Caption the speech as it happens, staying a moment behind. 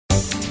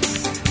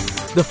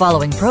The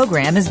following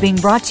program is being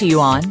brought to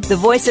you on the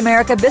Voice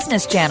America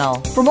Business Channel.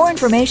 For more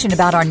information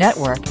about our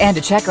network and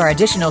to check our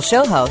additional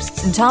show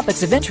hosts and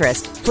topics of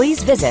interest,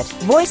 please visit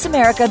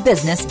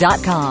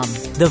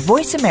voiceamericabusiness.com. The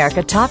Voice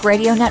America Talk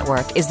Radio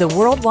Network is the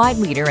worldwide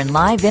leader in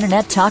live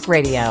Internet talk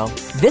radio.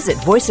 Visit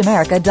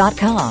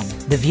voiceamerica.com.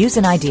 The views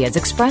and ideas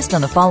expressed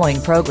on the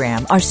following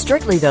program are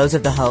strictly those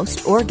of the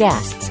host or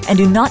guests and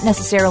do not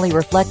necessarily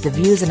reflect the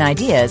views and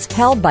ideas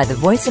held by the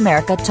Voice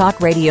America Talk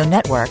Radio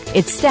Network,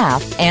 its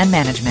staff, and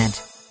management.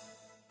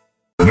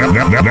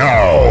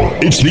 Now,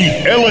 it's the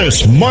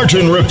Ellis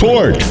Martin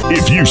Report.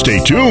 If you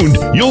stay tuned,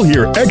 you'll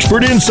hear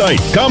expert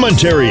insight,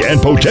 commentary,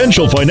 and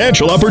potential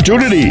financial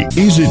opportunity.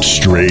 Is it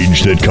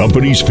strange that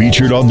companies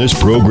featured on this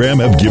program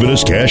have given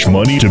us cash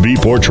money to be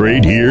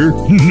portrayed here?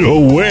 No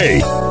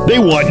way. They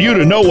want you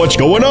to know what's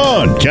going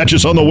on. Catch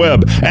us on the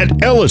web at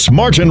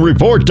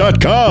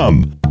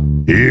ellismartinreport.com.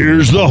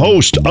 Here's the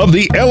host of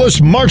the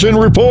Ellis Martin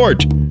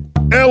Report,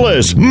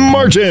 Ellis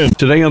Martin.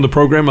 Today on the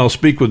program, I'll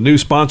speak with new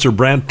sponsor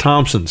Brad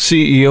Thompson,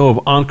 CEO of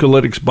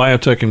Oncolytics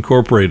Biotech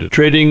Incorporated,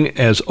 trading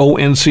as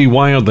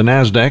ONCY on the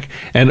NASDAQ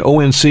and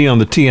ONC on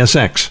the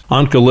TSX.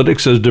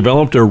 Oncolytics has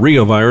developed a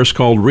reovirus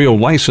called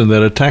reolysin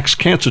that attacks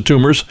cancer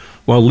tumors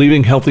while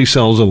leaving healthy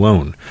cells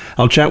alone.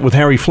 I'll chat with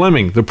Harry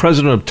Fleming, the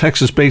president of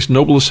Texas-based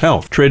Nobilis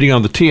Health, trading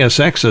on the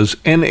TSX as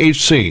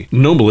NHC.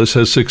 Nobilis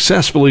has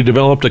successfully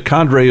developed a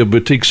cadre of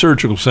boutique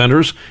surgical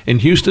centers in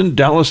Houston,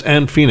 Dallas,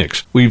 and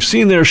Phoenix. We've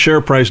seen their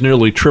share price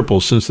nearly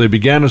triple since they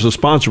began as a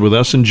sponsor with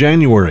us in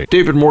January.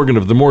 David Morgan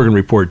of the Morgan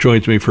Report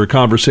joins me for a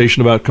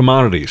conversation about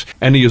commodities,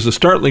 and he has a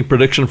startling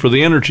prediction for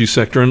the energy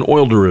sector and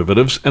oil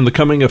derivatives and the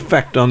coming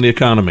effect on the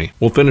economy.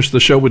 We'll finish the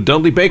show with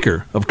Dudley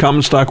Baker of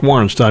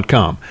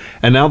CommonStockWarrants.com.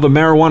 And now the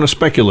marijuana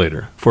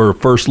speculator for a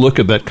first look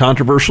at that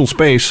controversial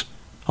space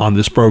on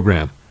this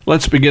program.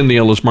 Let's begin the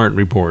Ellis Martin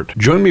Report.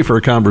 Join me for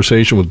a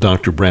conversation with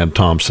Dr. Brad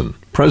Thompson,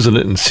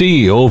 President and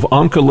CEO of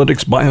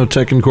Oncolytics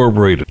Biotech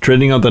Incorporated,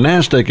 trading on the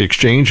NASDAQ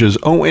exchange as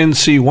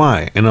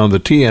ONCY and on the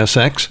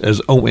TSX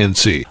as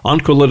ONC.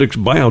 Oncolytics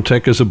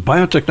Biotech is a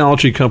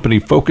biotechnology company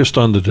focused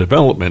on the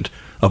development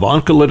of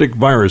oncolytic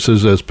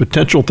viruses as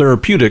potential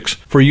therapeutics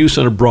for use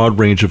in a broad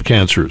range of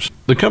cancers.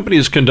 The company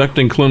is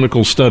conducting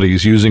clinical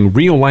studies using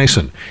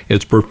reolysin,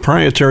 its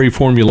proprietary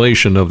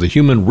formulation of the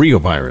human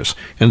reovirus,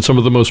 and some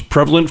of the most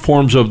prevalent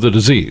forms of the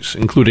disease,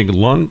 including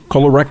lung,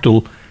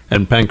 colorectal,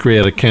 and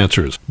pancreatic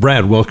cancers.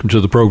 Brad, welcome to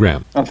the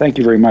program. Oh, thank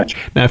you very much.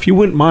 Now, if you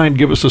wouldn't mind,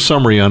 give us a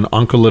summary on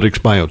Oncolytics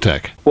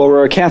Biotech. Well,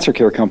 we're a cancer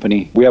care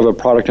company. We have a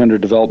product under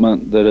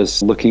development that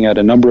is looking at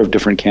a number of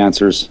different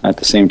cancers at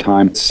the same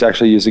time. It's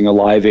actually using a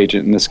live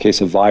agent, in this case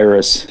a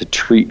virus, to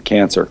treat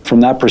cancer.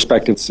 From that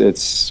perspective,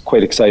 it's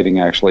quite exciting,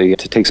 actually,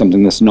 to take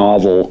something that's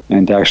novel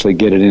and to actually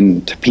get it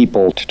into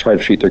people to try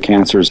to treat their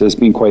cancers has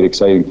been quite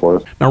exciting for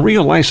us. Now,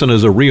 reolysin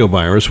is a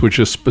reovirus which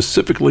is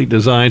specifically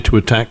designed to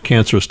attack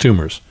cancerous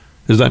tumors.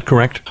 Is that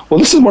correct? Well,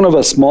 this is one of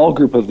a small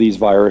group of these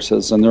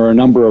viruses, and there are a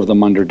number of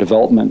them under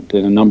development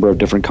in a number of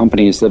different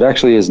companies that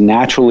actually is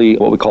naturally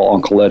what we call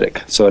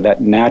oncolytic. So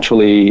that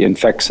naturally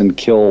infects and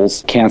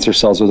kills cancer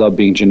cells without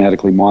being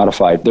genetically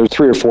modified. There are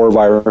 3 or 4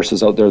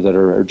 viruses out there that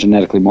are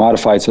genetically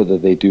modified so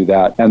that they do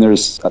that. And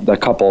there's a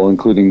couple,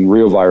 including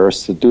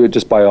reovirus, that do it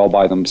just all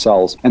by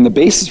themselves. And the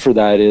basis for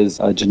that is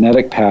a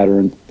genetic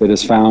pattern that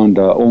is found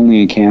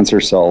only in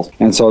cancer cells.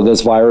 And so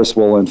this virus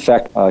will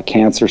infect a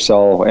cancer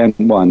cell and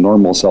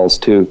normal cells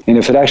too. And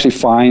if it actually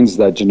finds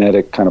that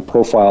genetic kind of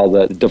profile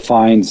that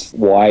defines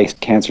why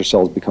cancer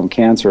cells become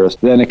cancerous,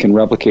 then it can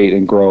replicate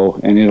and grow,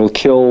 and it'll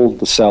kill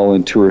the cell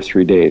in 2 or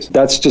 3 days.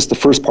 That's just the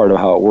first part of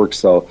how it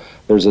works, though.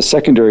 There's a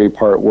secondary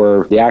part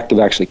where the act of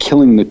actually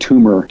killing the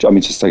tumor,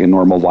 just like a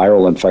normal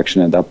viral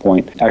infection at that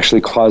point,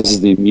 actually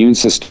causes the immune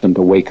system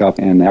to wake up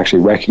and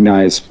actually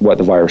recognize what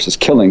the virus is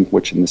killing,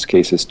 which in this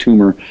case is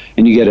tumor,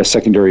 and you get a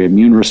secondary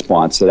immune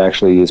response that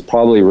actually is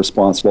probably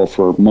responsible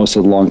for most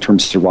of the long-term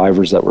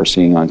survivors that we're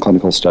seeing on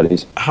clinical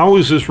studies. How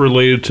is this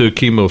related to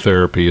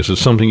chemotherapy? Is it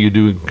something you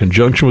do in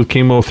conjunction with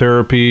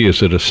chemotherapy?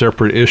 Is it a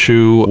separate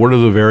issue? What are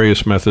the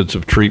various methods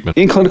of treatment?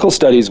 In clinical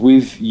studies,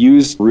 we've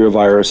used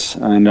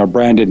reovirus, and our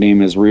branded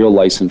name is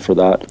reolysin for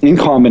that, in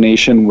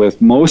combination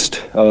with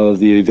most of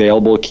the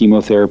available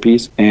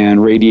chemotherapies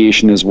and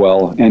radiation as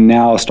well, and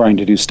now starting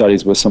to do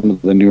studies with some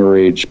of the newer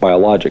age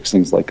biologics,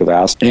 things like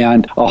Avast.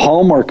 And a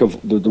hallmark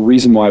of the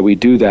reason why we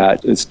do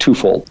that is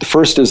twofold. The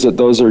first is that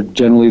those are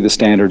generally the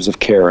standards of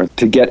care.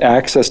 To get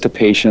access to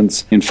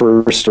patients in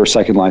first or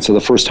second line, so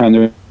the first time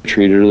they're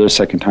treated or the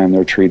second time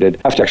they're treated,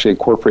 have to actually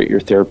incorporate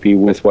your therapy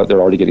with what they're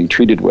already getting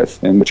treated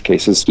with, in which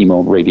case is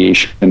chemo,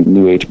 radiation, and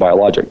new age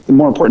biologic. The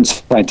more important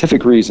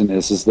scientific reason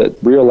is that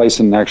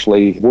reolysin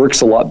actually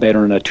works a lot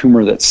better in a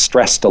tumor that's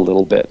stressed a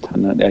little bit.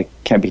 And I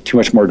can't be too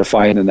much more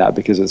defined than that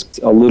because it's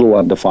a little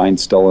undefined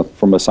still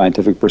from a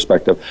scientific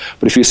perspective.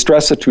 But if you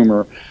stress a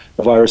tumor,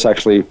 the virus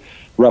actually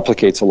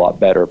replicates a lot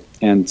better.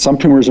 And some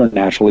tumors are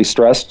naturally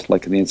stressed,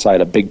 like in the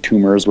inside of big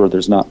tumors where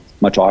there's not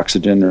much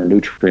oxygen or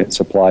nutrient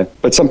supply.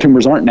 But some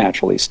tumors aren't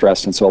naturally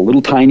stressed, and so a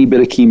little tiny bit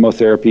of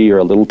chemotherapy or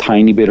a little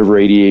tiny bit of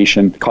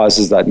radiation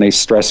causes that nice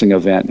stressing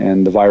event,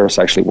 and the virus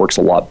actually works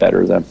a lot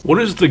better then. What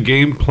is the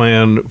game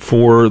plan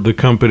for the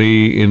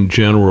company in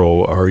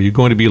general? Are you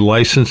going to be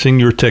licensing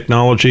your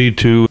technology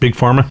to Big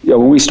Pharma? Yeah,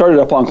 when we started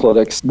up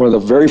Oncolytics, one of the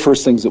very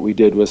first things that we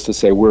did was to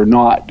say we're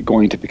not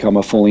going to become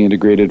a fully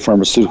integrated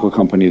pharmaceutical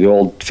company, the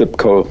old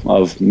FIPCO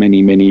of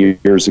many, many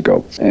years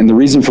ago. And the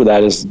reason for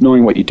that is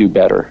knowing what you do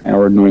better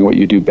or knowing what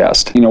you do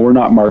best. We're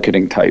not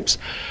marketing types.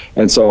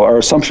 And so our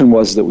assumption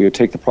was that we would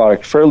take the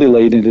product fairly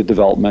late into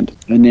development,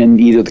 and then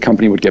either the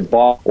company would get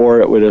bought or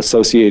it would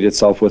associate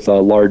itself with a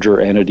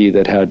larger entity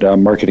that had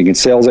marketing and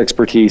sales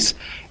expertise,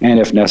 and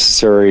if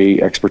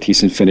necessary,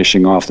 expertise in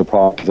finishing off the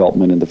product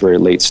development in the very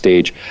late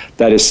stage.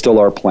 That is still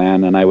our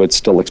plan, and I would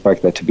still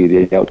expect that to be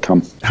the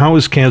outcome. How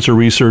has cancer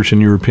research,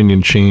 in your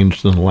opinion,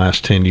 changed in the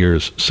last 10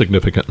 years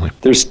significantly?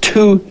 There's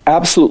two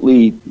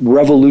absolutely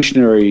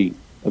revolutionary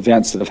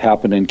events that have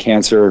happened in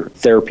cancer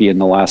therapy in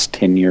the last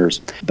 10 years.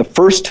 The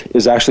first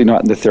is actually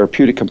not in the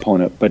therapeutic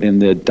component, but in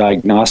the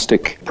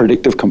diagnostic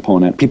predictive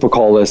component. People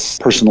call this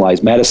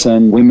personalized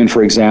medicine. Women,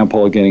 for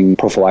example, are getting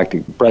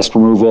prophylactic breast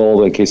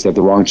removal in case they have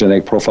the wrong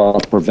genetic profile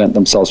to prevent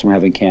themselves from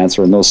having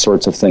cancer and those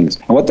sorts of things.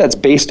 And what that's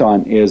based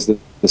on is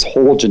this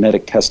whole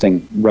genetic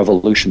testing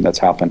revolution that's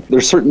happened.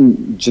 There's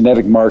certain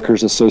genetic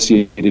markers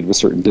associated with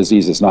certain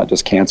diseases, not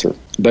just cancer.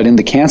 But in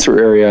the cancer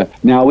area,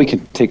 now we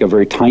can take a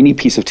very tiny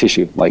piece of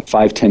tissue, like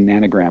 5-10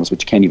 nanograms,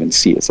 which you can't even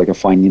see. It's like a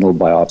fine needle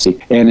biopsy.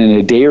 And in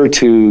a day or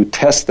two,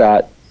 test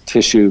that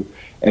tissue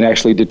and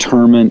actually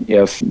determine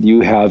if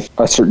you have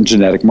a certain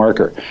genetic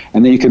marker.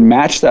 And then you can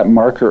match that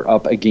marker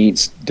up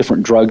against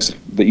different drugs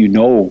that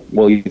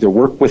will either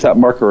work with that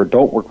marker or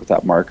don't work with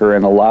that marker,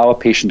 and allow a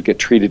patient to get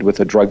treated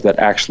with a drug that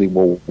actually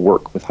will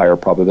work with higher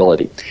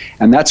probability.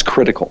 And that's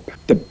critical.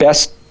 The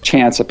best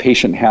chance a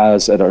patient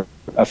has at an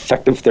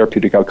effective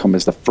therapeutic outcome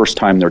is the first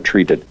time they're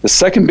treated. The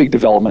second big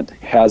development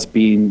has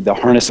been the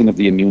harnessing of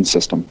the immune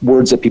system.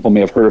 Words that people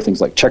may have heard of,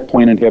 things like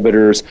checkpoint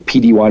inhibitors,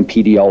 PD-1,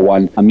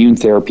 PD-L1, immune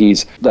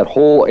therapies. That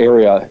whole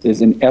area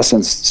is in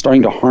essence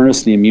starting to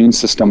harness the immune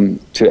system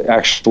to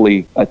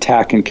actually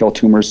attack and kill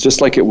tumors,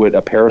 just like it would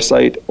a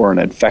parasite or an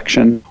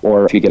infection,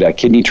 or if you get a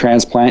kidney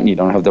transplant and you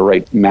don't have the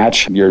right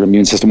match, your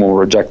immune system will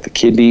reject the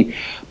kidney.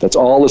 That's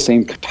all the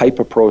same type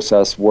of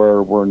process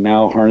where we're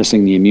now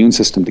harnessing the immune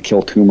system to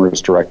kill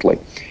tumors directly.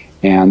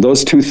 And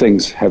those two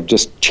things have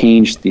just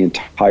changed the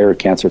entire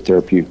cancer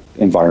therapy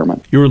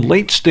environment. Your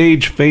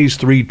late-stage phase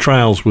 3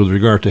 trials with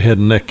regard to head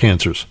and neck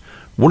cancers,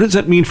 what does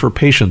that mean for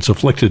patients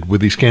afflicted with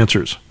these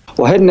cancers?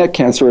 Well, head and neck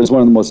cancer is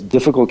one of the most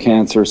difficult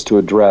cancers to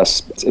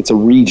address. It's a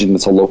region,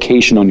 it's a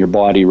location on your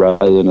body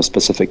rather than a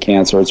specific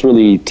cancer. It's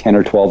really 10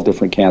 or 12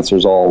 different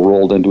cancers all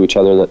rolled into each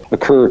other that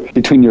occur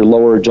between your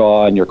lower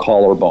jaw and your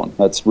collarbone.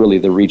 That's really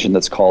the region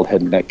that's called head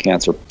and neck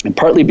cancer. And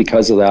partly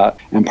because of that,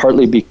 and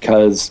partly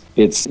because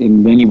it's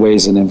in many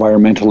ways an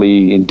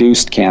environmentally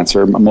induced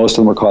cancer. Most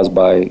of them are caused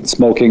by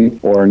smoking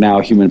or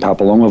now human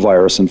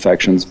papillomavirus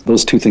infections.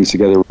 Those two things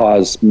together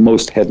cause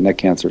most head and neck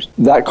cancers.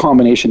 That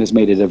combination has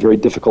made it a very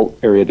difficult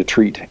area to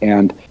treat.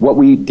 And what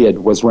we did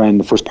was ran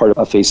the first part of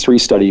a phase 3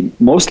 study,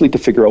 mostly to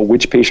figure out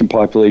which patient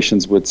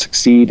populations would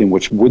succeed and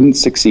which wouldn't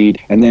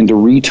succeed, and then to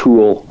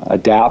retool,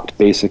 adapt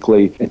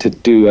basically, and to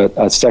do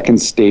a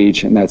second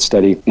stage in that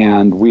study.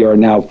 And we are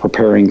now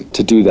preparing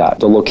to do that.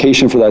 The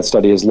location for that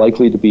study is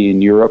likely to be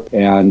in Europe,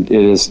 and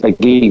it is,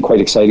 again,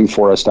 quite exciting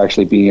for us to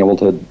actually being able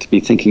to be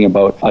thinking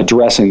about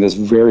addressing this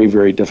very,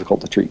 very difficult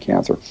to treat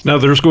cancer. Now,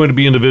 there's going to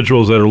be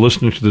individuals that are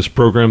listening to this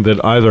program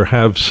that either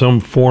have some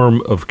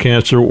form of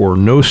cancer or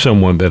know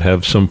someone that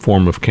have some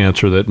form of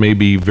cancer that may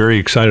be very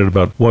excited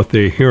about what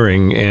they're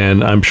hearing,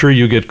 and I'm sure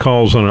you get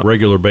calls on a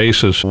regular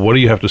basis. What do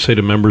you have to say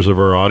to members of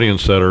our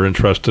audience that are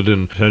interested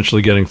in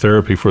potentially getting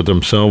therapy for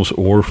themselves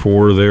or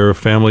for their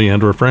family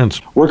and or friends?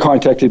 We're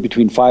contacted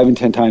between 5 and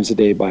 10 times a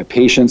day by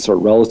patients or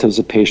relatives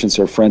of patients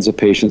or friends of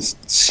patients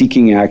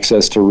seeking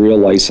access to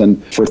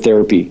real-licin for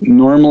therapy.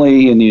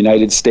 Normally in the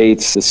United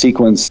States, the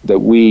sequence that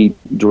we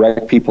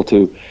direct people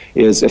to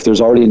is if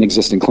there's already an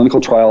existing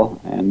clinical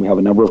trial, and we have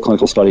a number of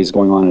clinical studies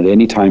going on at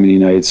any time in the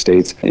United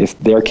States, if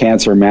their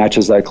cancer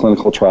matches that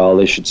clinical trial,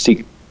 they should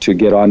seek to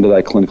get onto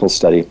that clinical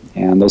study.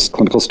 And those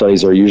clinical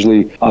studies are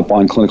usually up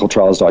on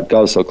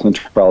clinicaltrials.gov. So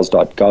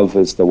clinicaltrials.gov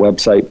is the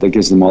website that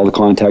gives them all the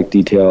contact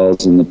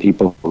details and the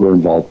people who are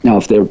involved. Now,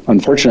 if they're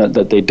unfortunate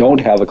that they don't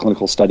have a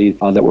clinical study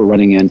that we're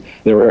running in,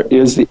 there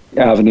is the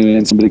avenue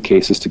in some of the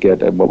cases to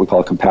get what we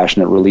call a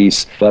compassionate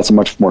release. That's a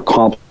much more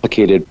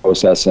complicated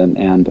process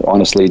and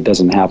honestly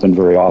doesn't happen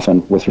very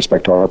often with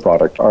respect to our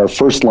product. Our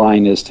first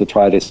line is to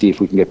try to see if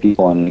we can get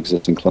people on an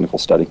existing clinical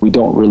study. We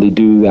don't really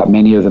do that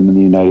many of them in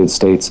the United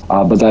States,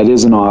 but that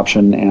is an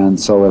option. And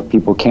so if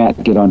people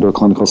can't get onto a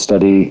clinical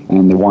study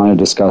and they want to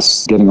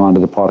discuss getting onto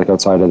the product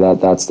outside of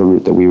that, that's the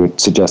route that we would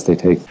suggest they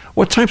take.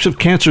 What types of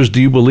cancers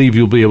do you believe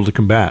you'll be able to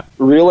combat?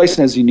 Real-licin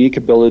has unique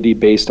ability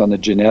based on the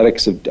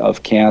genetics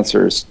of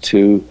cancers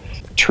to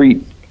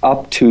treat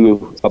up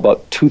to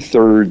about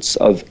 2/3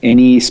 of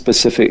any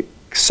specific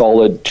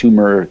solid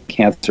tumor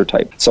cancer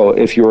type. So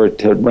if you were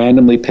to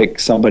randomly pick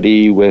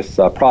somebody with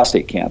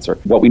prostate cancer,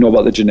 what we know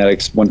about the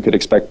genetics, one could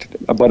expect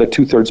about a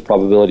 2/3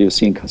 probability of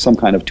seeing some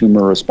kind of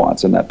tumor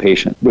response in that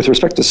patient. With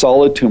respect to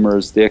solid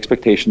tumors, the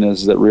expectation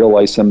is that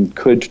real-lysim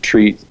could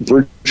treat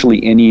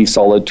virtually any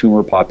solid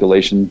tumor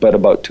population, but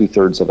about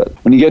 2/3 of it.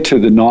 When you get to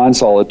the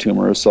non-solid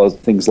tumors, so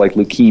things like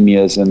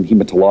leukemias and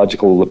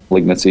hematological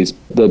malignancies,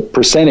 the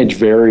percentage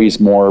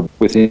varies more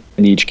within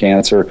each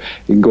cancer.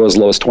 It can go as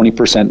low as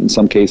 20% in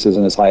some cases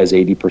and as high as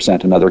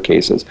 80% in other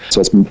cases.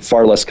 So it's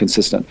far less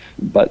consistent.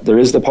 But there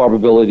is the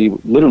probability,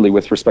 literally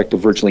with respect to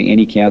virtually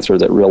any cancer,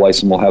 that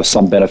real-lysim will have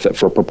some benefit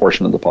for a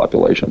proportion of the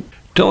population.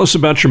 Tell us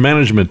about your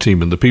management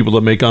team and the people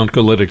that make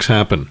Oncolytics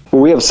happen.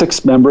 Well, we have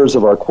 6 members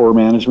of our core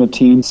management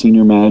team,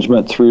 senior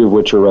management, 3 of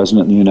which are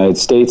resident in the United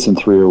States and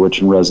 3 of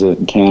which are resident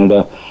in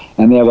Canada.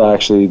 And they have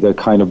actually the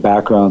kind of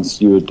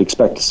backgrounds you would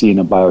expect to see in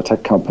a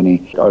biotech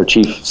company. Our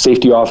chief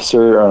safety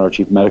officer and our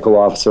chief medical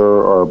officer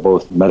are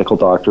both medical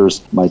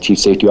doctors. My chief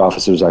safety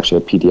officer is actually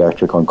a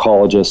pediatric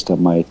oncologist,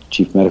 and my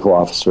chief medical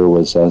officer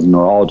was a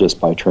neurologist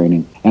by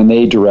training. And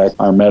they direct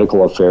our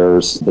medical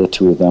affairs, the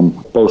 2 of them,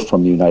 both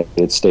from the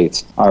United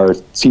States. Our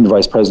senior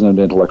vice president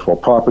of intellectual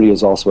property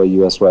is also a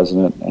U.S.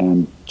 resident,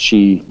 and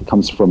she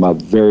comes from a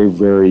very,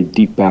 very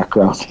deep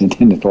background in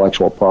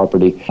intellectual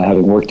property,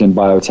 having worked in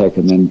biotech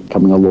and then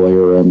becoming a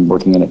lawyer and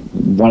working in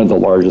one of the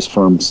largest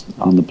firms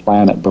on the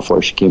planet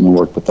before she came and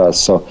worked with us.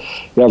 So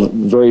we have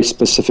very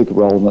specific,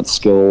 relevant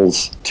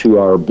skills to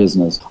our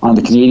business. On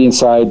the Canadian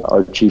side,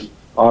 our chief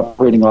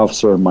operating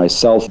officer and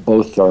myself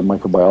both are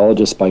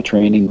microbiologists by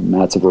training.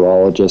 Matt's a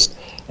virologist,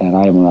 and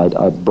I am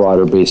a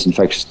broader-based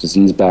infectious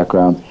disease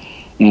background.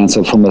 And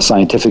so from the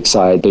scientific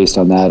side, based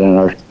on that, and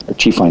our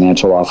chief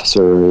financial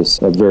officer is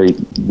a very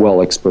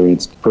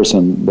well-experienced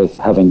person with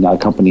having a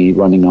company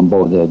running on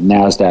both the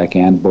NASDAQ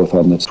and both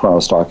on the Toronto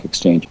Stock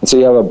Exchange. And so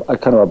you have a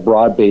kind of a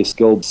broad-based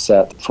skill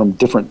set from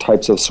different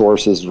types of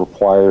sources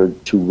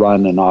required to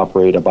run and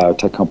operate a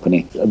biotech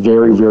company. A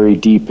very, very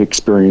deep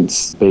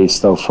experience base,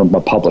 though, from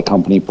a public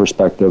company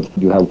perspective.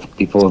 You have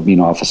people who have been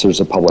officers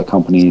of public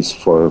companies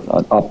for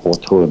up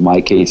to, in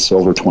my case,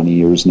 over 20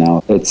 years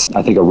now. It's,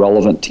 I think, a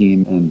relevant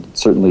team and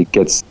certainly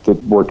gets the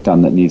work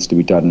done that needs to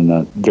be done in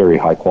a very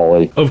high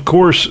quality. Of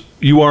course,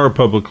 you are a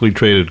publicly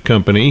traded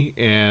company,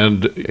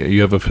 and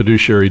you have a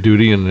fiduciary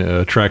duty in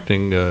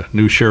attracting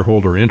new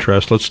shareholder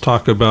interest. Let's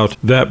talk about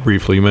that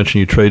briefly. You mentioned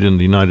you trade in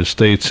the United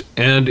States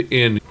and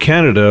in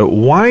Canada.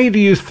 Why do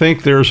you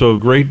think there's a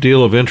great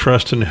deal of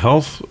interest in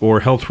health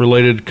or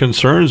health-related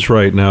concerns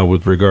right now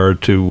with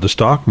regard to the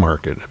stock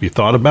market? Have you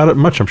thought about it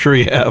much? I'm sure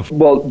you have.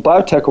 Well,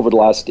 biotech over the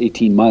last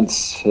 18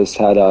 months has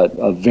had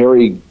a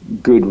very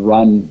good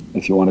run,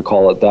 if you want to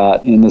call it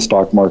that, in the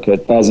stock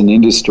market as an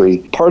industry.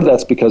 Part of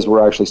that's because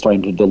we're actually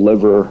starting to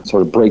deliver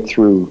sort of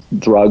breakthrough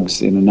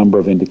drugs in a number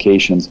of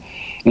indications.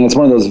 And it's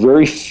one of those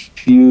very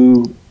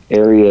few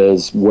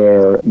areas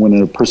where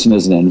when a person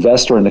is an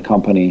investor in a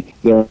company,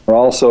 they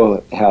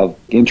also have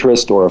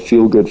interest or a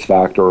feel-good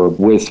factor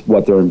with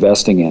what they're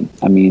investing in.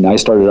 I mean, I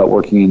started out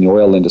working in the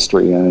oil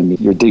industry, and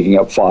you're digging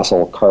up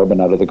fossil carbon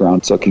out of the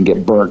ground so it can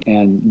get burnt.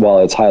 And while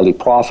it's highly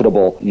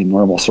profitable in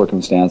normal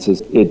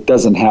circumstances, it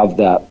doesn't have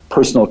that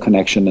personal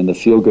connection and the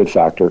feel-good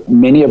factor.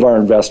 Many of our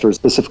investors,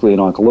 specifically in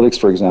Oncolytics,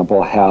 for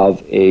example,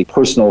 have a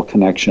personal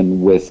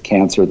connection with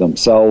cancer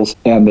themselves,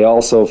 and they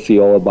also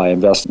feel by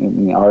investing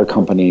in our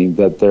company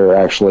that they're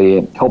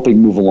actually helping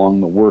move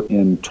along the work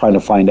in trying to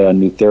find a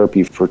new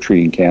therapy for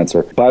treating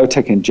cancer.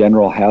 Biotech in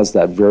general has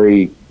that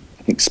very,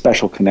 I think,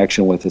 special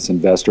connection with its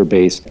investor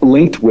base,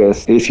 linked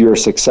with, if you're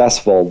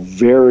successful,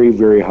 very,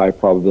 very high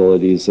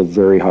probabilities of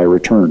very high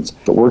returns.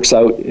 If it works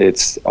out,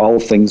 it's all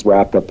things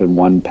wrapped up in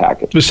one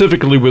package.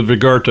 Specifically with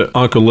regard to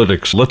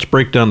Oncolytics, let's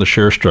break down the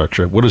share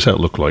structure. What does that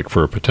look like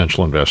for a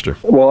potential investor?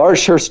 Well, our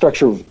share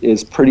structure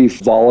is pretty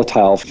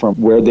volatile from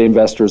where the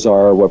investors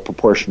are, what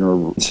proportion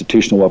are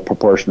institutional, what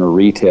proportion are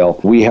retail.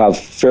 We have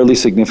fairly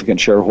significant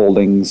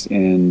shareholdings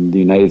in the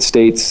United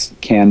States,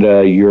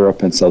 Canada,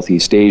 Europe, and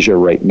Southeast Asia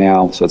right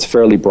now, so it's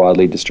fairly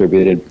broadly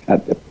distributed.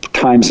 At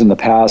times in the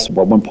past, at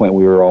one point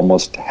we were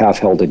almost half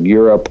held in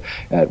Europe.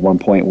 At one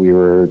point we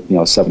were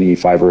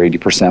 75 or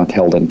 80%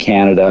 held in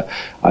Canada.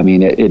 I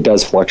mean, it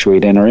does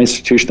fluctuate. And our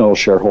institutional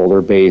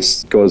shareholder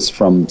base goes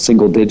from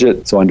single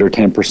digit, so under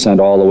 10%,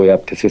 all the way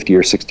up to 50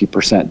 or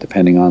 60%,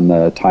 depending on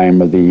the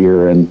time of the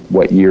year and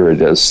what year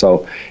it is.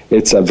 So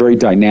it's a very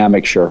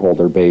dynamic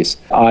shareholder base.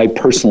 I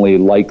personally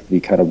like the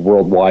kind of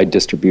worldwide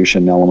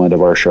distribution element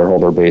of our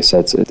shareholder base.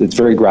 It's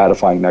very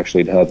gratifying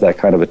actually to have that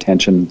kind of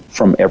attention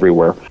from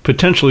everywhere.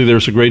 Potentially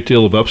there's a great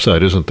deal of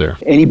upside, isn't there?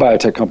 Any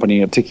biotech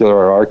company, in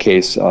particular in our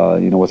case,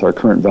 with our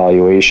current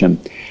valuation,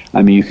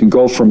 I mean, you can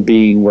go from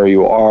being where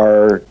you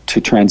are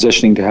to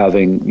transitioning to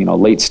having,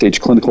 late-stage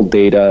clinical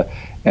data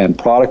and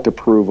product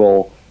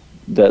approval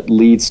that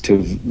leads to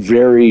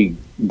very,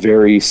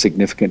 very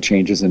significant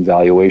changes in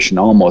valuation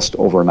almost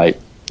overnight.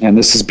 And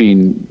this has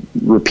been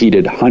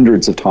repeated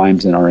hundreds of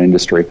times in our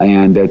industry.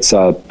 And it's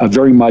a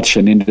very much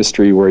an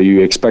industry where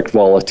you expect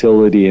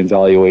volatility in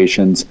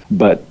valuations,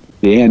 but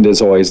the end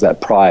is always that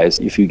prize.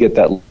 If you get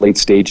that late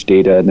stage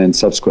data and then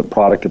subsequent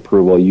product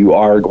approval, you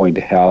are going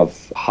to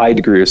have a high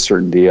degree of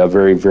certainty, a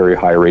very, very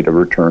high rate of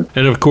return.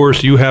 And of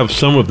course, you have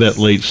some of that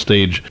late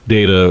stage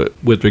data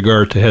with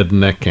regard to head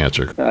and neck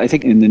cancer. I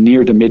think in the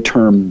near to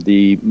midterm,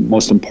 the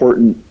most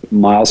important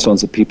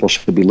milestones that people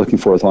should be looking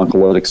for with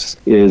Oncolytics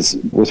is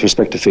with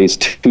respect to phase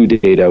 2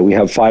 data. We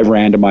have 5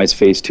 randomized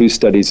phase 2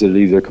 studies that have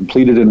either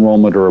completed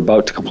enrollment or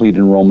about to complete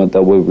enrollment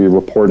that we'll be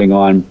reporting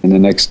on in the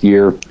next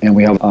year. And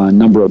we have a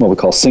number of what we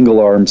call single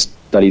arm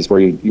studies where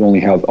you only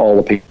have all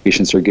the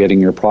patients are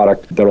getting your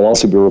product. That'll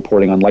also be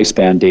reporting on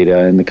lifespan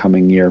data in the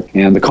coming year.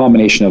 And the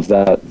combination of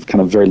that kind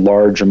of very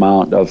large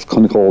amount of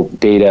clinical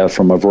data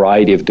from a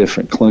variety of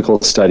different clinical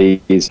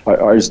studies is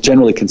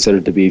generally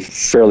considered to be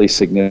fairly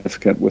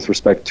significant with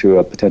respect to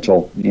a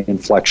potential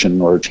inflection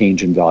or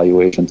change in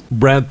valuations.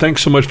 Brad,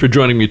 thanks so much for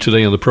joining me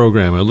today on the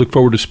program. I look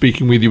forward to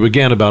speaking with you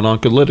again about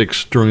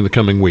Oncolytics during the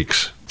coming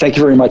weeks. Thank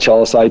you very much,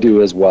 Ellis. I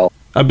do as well.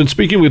 I've been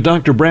speaking with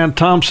Dr. Brad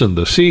Thompson,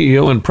 the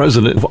CEO and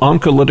president of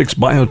Oncolytics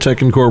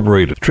Biotech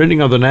Incorporated,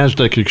 trading on the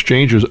NASDAQ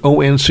exchange as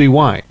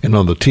ONCY and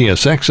on the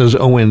TSX as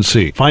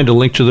ONC. Find a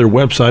link to their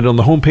website on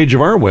the homepage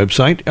of our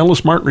website,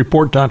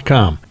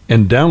 ellismartinreport.com,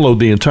 and download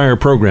the entire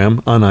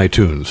program on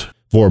iTunes.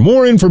 For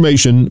more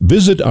information,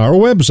 visit our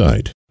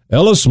website,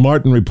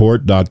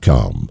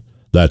 ellismartinreport.com.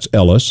 That's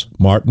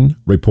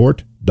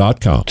ellismartinreport.com.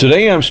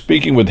 Today I'm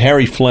speaking with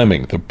Harry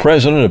Fleming, the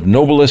president of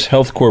Nobilis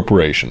Health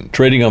Corporation,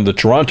 trading on the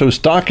Toronto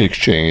Stock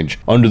Exchange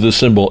under the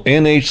symbol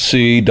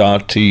NHC.TO.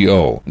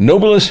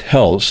 Nobilis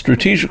Health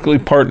strategically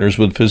partners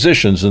with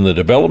physicians in the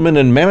development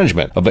and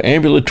management of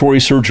ambulatory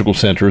surgical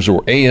centers,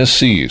 or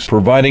ASCs,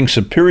 providing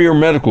superior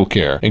medical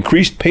care,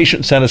 increased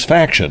patient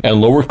satisfaction,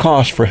 and lower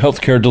costs for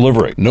healthcare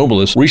delivery.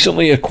 Nobilis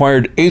recently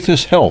acquired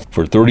Athos Health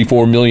for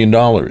 $34 million.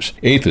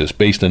 Athos,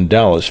 based in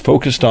Dallas,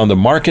 focused on the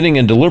marketing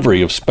and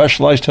delivery of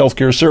specialized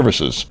healthcare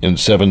services in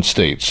 7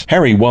 states.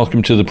 Harry,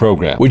 welcome to the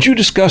program. Would you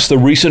discuss the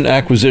recent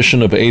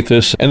acquisition of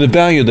Athos and the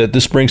value that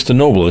this brings to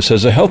Nobilis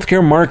as a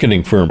healthcare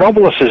marketing firm?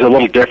 Nobilis is a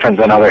little different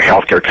than other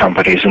healthcare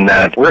companies in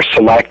that we're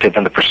selective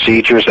in the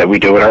procedures that we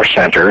do at our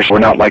centers. We're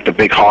not like the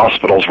big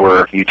hospitals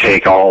where you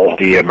take all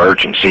the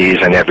emergencies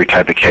and every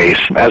type of case.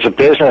 As a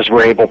business,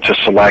 we're able to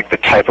select the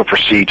type of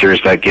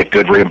procedures that get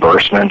good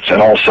reimbursements and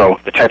also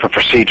the type of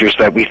procedures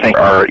that we think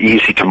are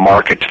easy to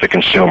market to the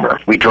consumer.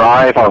 We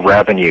drive our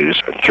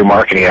revenues through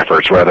marketing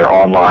efforts, whether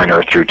online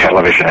or through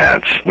television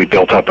ads. We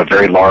built up a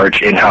very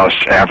large in-house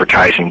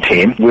advertising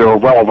team. We were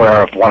well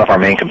aware of one of our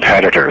main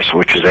competitors,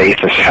 which is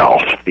Athos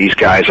Health. These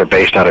guys are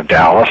based out of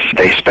Dallas.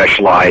 They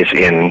specialize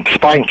in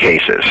spine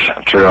cases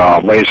through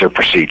a laser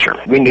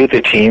procedure. We knew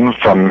the team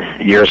from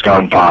years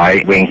gone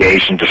by. We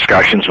engaged in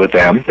discussions with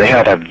them. They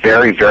had a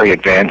very, very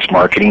advanced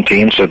marketing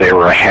team, so they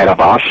were ahead of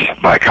us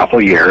by a couple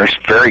of years.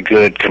 Very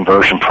good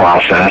conversion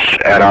process.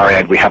 At our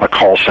end, we have a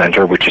call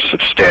center, which is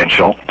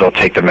substantial. They'll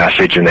take the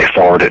message and they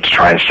forward it to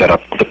try and set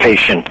up the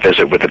patient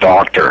visit with the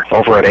doctor.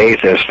 Over at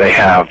Athos, they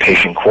have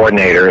patient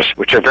coordinators,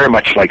 which are very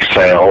much like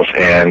sales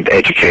and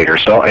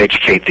educators. They'll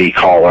educate the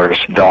callers.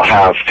 They'll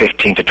have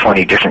 15 to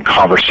 20 different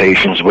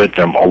conversations with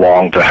them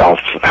along the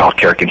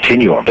healthcare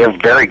continuum. They're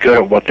very good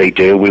at what they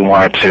do. We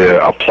wanted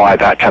to apply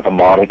that type of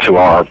model to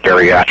our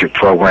bariatric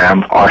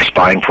program, our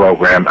spine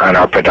program, and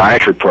our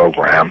podiatry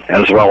program,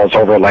 as well as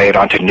overlay it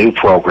onto new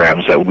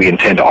programs that we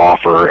intend to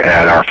offer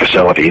at our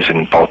facilities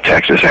in both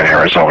Texas and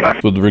Arizona.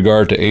 With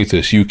regard to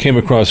Athos, you came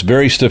across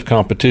very stiff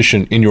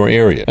competition in your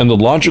area, and the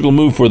logical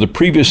move for the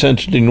previous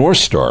entity, North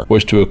Star,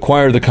 was to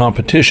acquire the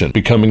competition,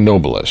 becoming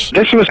Nobilis.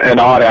 This was an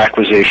odd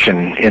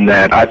acquisition in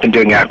that I've been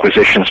doing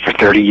acquisitions for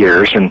 30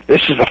 years, and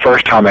this is the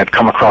first time I've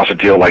come across a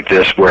deal like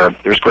this where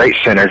there's great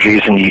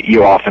synergies, and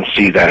you often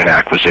see that in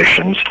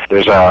acquisitions.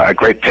 There's a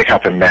great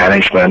pickup in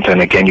management,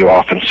 and again, you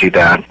often see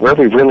that. Where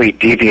we really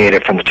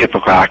deviated from the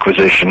typical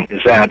acquisition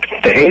is that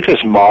the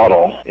Athos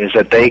model is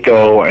that they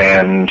go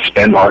and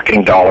spend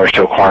marketing dollars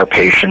to acquire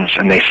patients,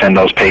 and they send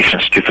those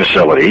patients to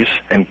facilities,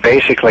 and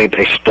basically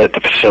they split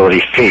the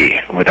facility fee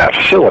with that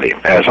facility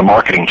as a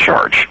marketing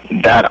charge.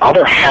 That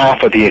other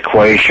half of the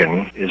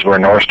equation is where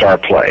North Star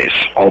plays.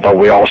 Although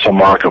we also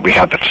market, we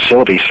have the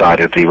facility side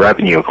of the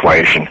revenue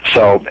equation.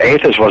 So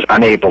Athos was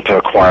unable to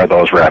acquire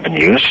those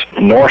revenues.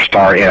 North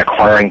Star, in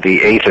acquiring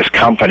the Athos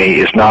company,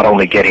 is not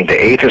only getting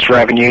the Athos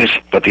revenues,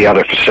 but the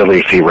other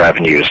facility fee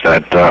revenues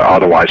that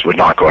otherwise would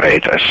not go to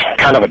Athos.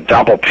 Kind of a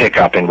double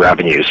pickup in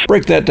revenues.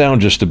 Break that down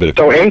just a bit.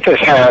 So Athos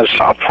has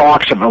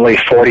approximately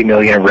 $40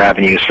 million in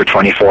revenues for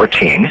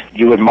 2014.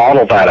 You would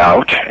model that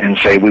out and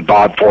say we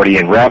bought 40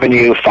 in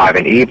revenue, 5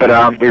 in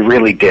EBITDA. We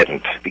really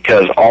didn't,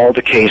 because all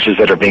the cases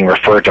that are being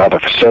referred to other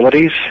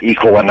facilities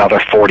equal another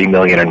 $40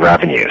 million in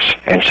revenues.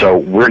 And so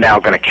we're now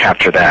going to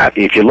capture that.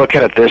 If you look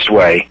at it this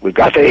way, we've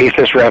got the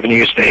Athos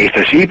revenues, the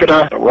Athos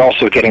EBITDA, but we're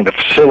also getting the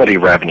facility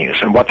revenues.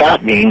 And what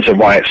that means and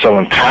why it's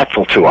so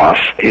impactful to us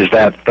is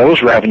that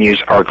those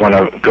revenues are going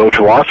to go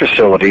to our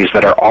facilities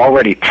that are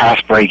already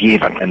past break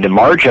even. And the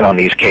margin in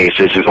these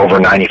cases is over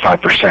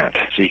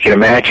 95%. So you can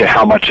imagine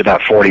how much of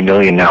that $40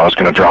 million now is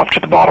going to drop to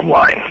the bottom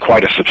line.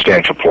 Quite a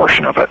substantial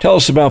portion of it. Tell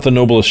us about the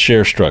Nobilis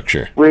share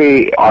structure.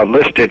 We are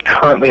listed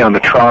currently on the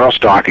Toronto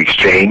Stock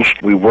Exchange.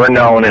 We were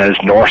known as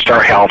North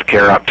Star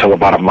Healthcare up till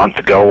about a month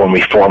ago when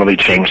we formally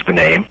changed the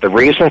name. The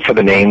reason for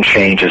the name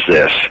change is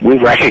this. We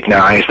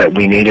recognized that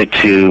we needed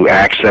to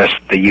access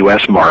the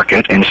U.S.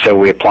 market, and so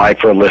we applied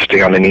for a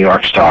listing on the New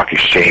York Stock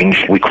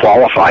Exchange. We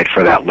qualified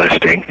for that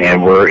listing,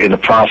 and we're in the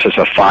process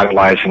of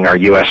finalizing our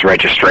U.S.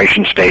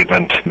 registration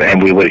statement,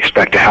 and we would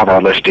expect to have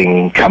our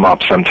listing come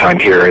up sometime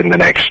here in the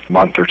next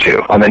month or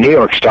two. On the New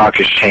York Stock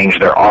Exchange,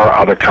 there are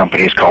other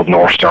companies called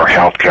North Star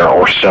Healthcare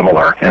or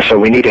similar, and so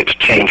we needed to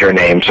change our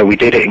name. So we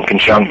did it in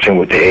conjunction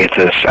with the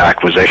Aethys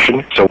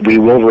acquisition. So we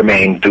will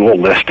remain dual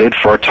listed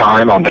for a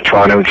time on the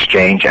Toronto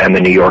Exchange and the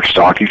New York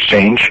Stock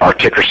Exchange. Our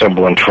ticker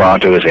symbol in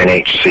Toronto is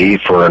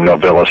NHC for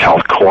Nobilis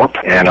Health Corp,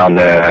 and on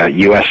the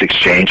U.S.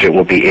 Exchange it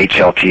will be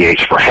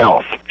HLTH for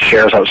Health.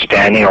 Shares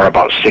outstanding are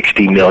about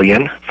 60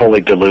 million.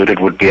 Fully diluted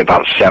would be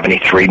about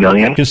 73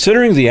 million.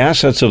 Considering the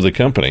assets of the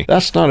company,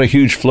 that's not a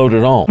huge float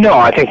at all. No,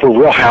 I think we're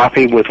real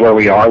happy with where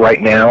we are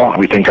right now.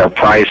 We think our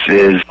price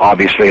is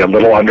obviously a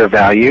little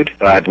undervalued,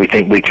 but we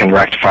think we can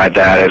rectify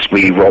that as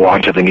we roll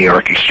on to the New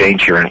York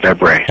Exchange here in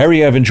February.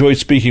 Harry, I've enjoyed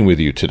speaking with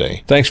you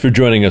today. Thanks for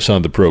joining us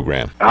on the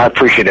program. I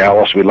appreciate it,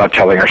 Alice. We love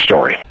telling our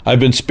story. I've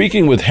been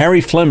speaking with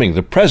Harry Fleming,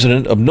 the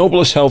president of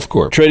Nobilis Health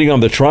Corp, trading on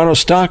the Toronto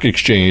Stock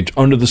Exchange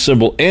under the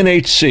symbol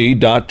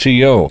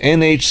NHC.TO.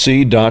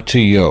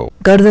 NHC.TO.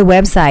 Go to the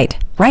website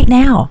right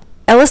now,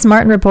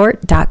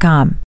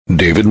 ellismartinreport.com.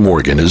 David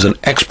Morgan is an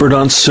expert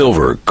on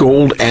silver,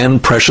 gold,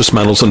 and precious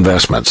metals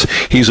investments.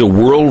 He's a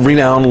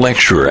world-renowned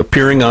lecturer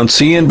appearing on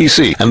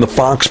CNBC and the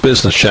Fox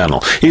Business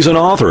Channel. He's an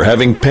author,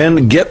 having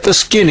penned Get the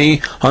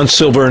Skinny on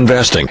Silver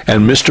Investing.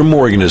 And Mr.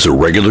 Morgan is a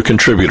regular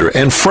contributor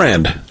and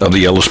friend of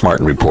the Ellis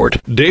Martin Report.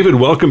 David,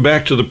 welcome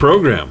back to the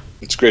program.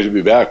 It's great to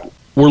be back.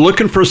 We're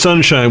looking for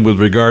sunshine with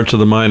regard to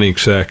the mining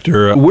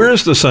sector. Where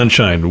is the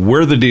sunshine?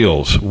 Where are the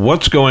deals?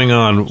 What's going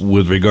on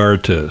with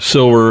regard to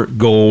silver,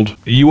 gold?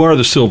 You are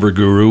the silver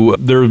guru.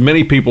 There are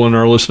many people in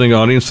our listening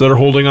audience that are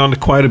holding on to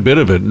quite a bit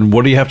of it. And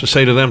what do you have to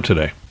say to them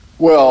today?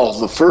 Well,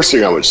 the first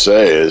thing I would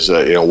say is,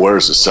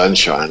 where's the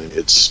sunshine?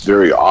 It's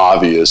very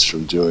obvious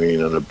from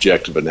doing an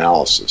objective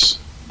analysis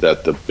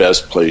that the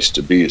best place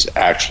to be is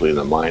actually in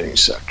the mining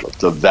sector.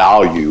 The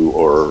value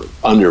or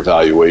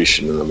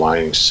undervaluation in the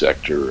mining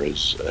sector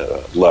is at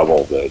a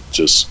level that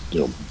just,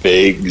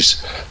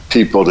 begs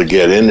people to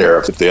get in there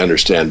if they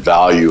understand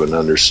value and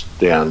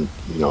understand,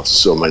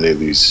 so many of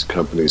these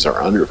companies are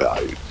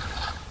undervalued.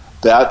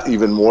 That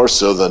even more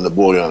so than the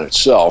bullion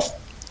itself.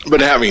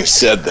 But having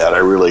said that, I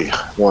really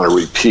want to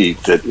repeat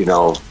that,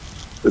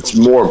 it's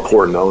more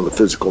important to own the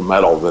physical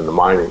metal than the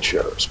mining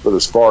shares. But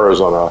as far as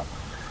on a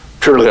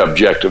purely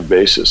objective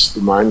basis,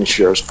 the mining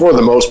shares, for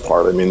the most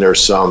part,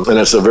 there's some, and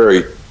it's a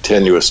very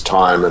tenuous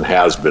time and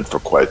has been for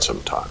quite some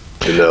time,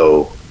 to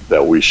know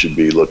that we should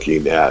be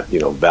looking at,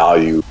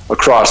 value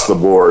across the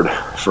board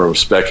from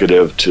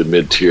speculative to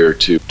mid-tier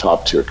to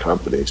top-tier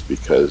companies,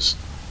 because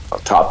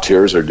top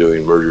tiers are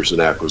doing mergers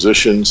and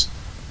acquisitions.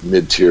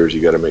 Mid-tiers,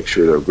 you got to make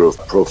sure their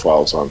growth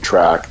profile's on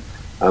track.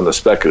 On the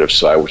speculative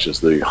side, which is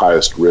the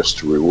highest risk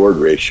to reward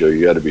ratio,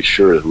 you got to be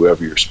sure that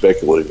whoever you're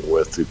speculating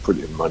with, who put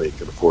in money,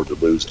 can afford to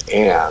lose,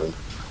 and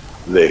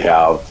they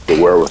have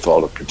the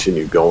wherewithal to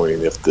continue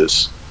going if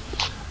this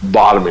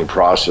bottoming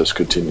process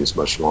continues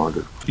much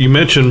longer. You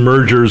mentioned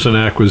mergers and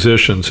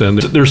acquisitions, and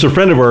there's a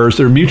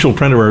mutual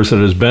friend of ours that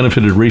has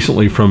benefited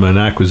recently from an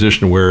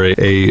acquisition where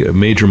a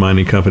major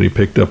mining company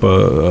picked up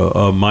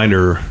a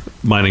minor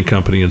mining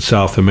company in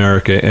South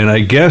America. And I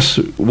guess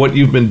what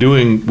you've been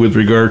doing with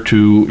regard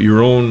to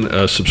your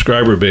own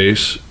subscriber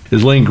base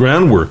is laying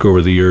groundwork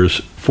over the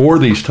years for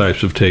these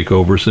types of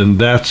takeovers, and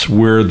that's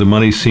where the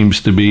money seems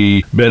to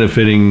be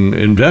benefiting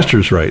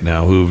investors right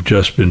now who've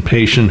just been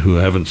patient, who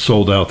haven't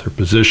sold out their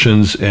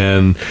positions,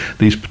 and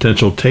these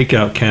potential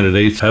takeout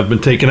candidates have been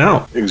taken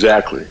out.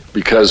 Exactly.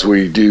 Because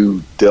we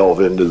do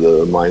delve into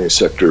the mining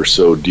sector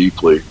so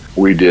deeply,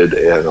 we did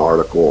an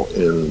article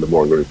in the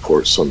Morgan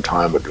Report some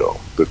time ago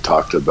that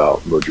talked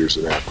about mergers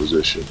and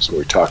acquisitions.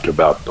 We talked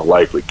about the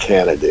likely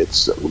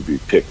candidates that would be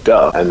picked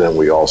up, and then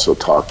we also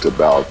talked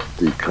about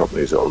the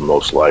companies that were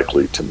most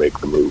likely to make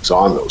the moves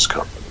on those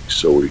companies.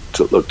 So we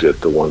looked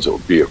at the ones that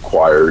would be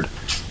acquired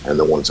and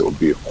the ones that would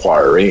be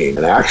acquiring.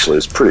 And actually,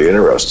 it's pretty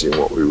interesting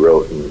what we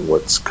wrote and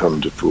what's come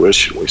to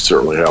fruition. We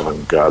certainly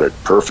haven't got it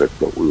perfect,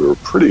 but we were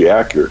pretty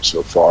accurate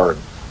so far. And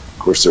of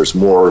course, there's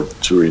more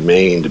to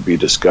remain to be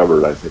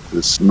discovered. I think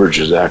this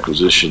mergers and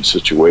acquisition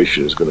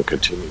situation is going to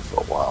continue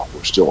for a while.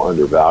 We're still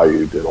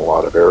undervalued in a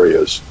lot of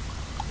areas,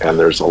 and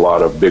there's a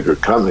lot of bigger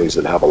companies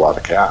that have a lot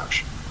of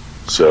cash.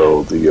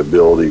 So the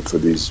ability for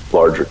these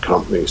larger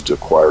companies to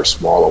acquire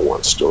smaller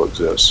ones still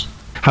exists.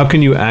 How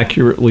can you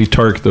accurately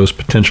target those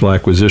potential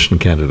acquisition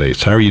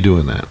candidates? How are you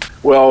doing that?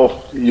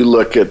 Well, you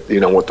look at,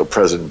 what the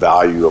present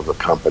value of the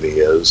company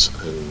is.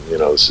 And,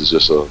 this is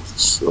just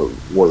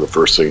one of the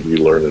first things you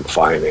learn in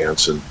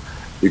finance. And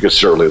You could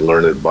certainly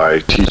learn it by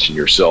teaching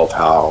yourself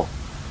how.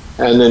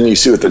 And then you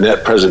see what the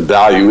net present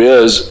value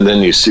is, and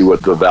then you see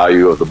what the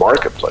value of the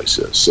marketplace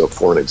is. So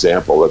for an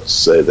example, let's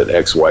say that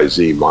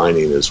XYZ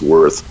mining is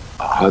worth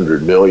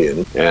 $100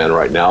 million, and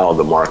right now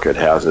the market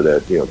has it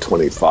at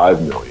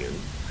 $25 million.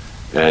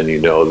 And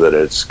you know that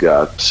it's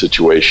got a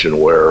situation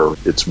where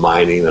it's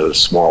mining at a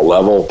small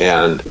level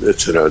and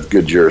it's in a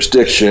good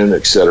jurisdiction,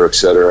 et cetera,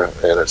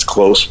 and it's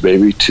close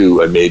maybe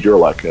to a major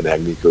like an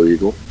Agnico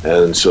Eagle.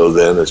 And so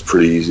then it's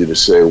pretty easy to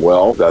say,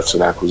 well, that's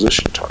an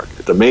acquisition target.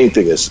 The main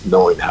thing is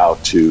knowing how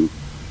to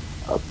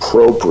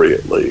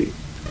appropriately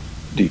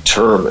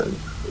determine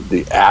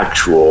the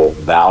actual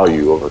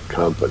value of a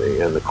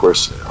company. And of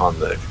course, on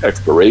the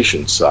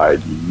exploration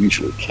side, you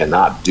usually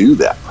cannot do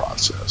that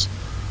process.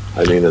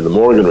 I mean, in the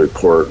Morgan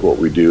Report, what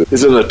we do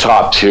is in the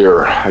top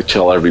tier. I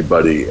tell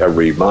everybody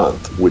every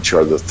month which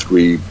are the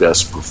 3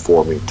 best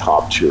performing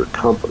top tier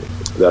companies.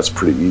 That's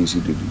pretty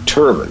easy to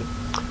determine,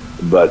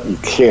 but you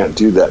can't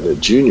do that in the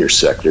junior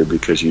sector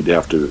because you'd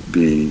have to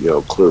be,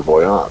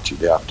 clairvoyant.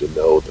 You'd have to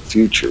know the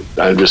future.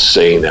 I'm just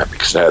saying that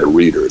because I had a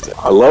reader.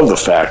 I love the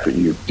fact that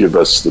you give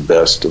us the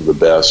best of the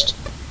best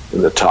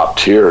in the top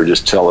tier.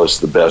 Just tell us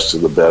the best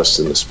of the best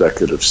in the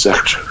speculative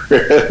sector.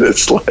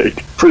 It's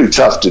like pretty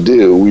tough to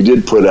do. We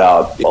did put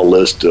out a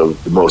list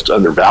of the most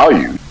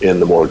undervalued in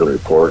the Morgan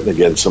Report. And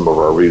again, some of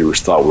our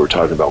readers thought we were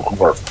talking about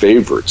who our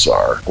favorites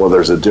are. Well,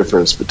 there's a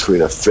difference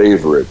between a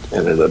favorite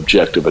and an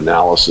objective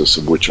analysis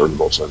of which are the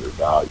most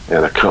undervalued.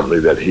 And a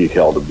company that he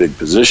held a big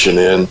position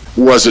in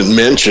wasn't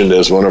mentioned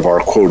as one of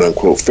our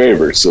quote-unquote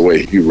favorites the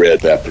way he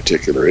read that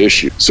particular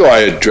issue. So I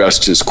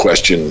addressed his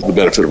question, the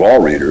benefit of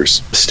all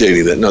readers,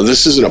 stating that, no,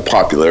 this isn't a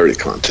popularity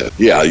contest.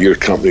 Yeah, your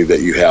company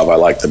that you have, I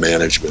like the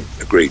management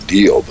a great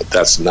deal, but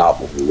that's not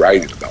what we're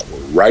writing about.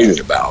 What we're writing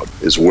about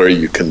is where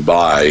you can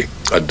buy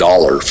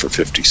 $1 for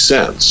 50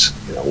 cents.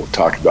 We're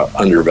talking about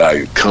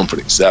undervalued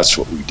companies. That's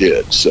what we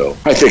did. So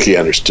I think he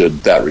understood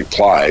that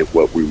reply,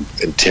 what we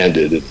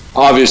intended. And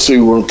obviously,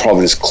 we weren't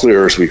probably as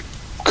clear as we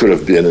could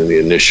have been in the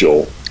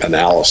initial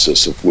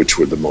analysis of which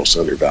were the most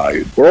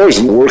undervalued. We're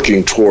always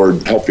working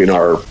toward helping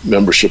our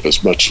membership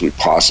as much as we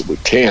possibly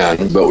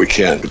can, but we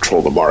can't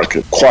control the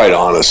market. Quite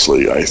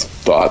honestly, I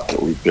thought that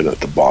we've been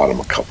at the bottom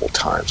a couple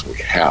times. We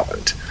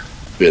haven't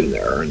been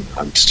there, and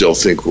I still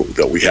think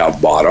that we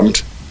have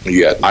bottomed.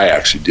 Yet I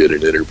actually did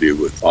an interview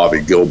with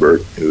Avi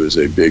Gilbert, who is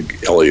a big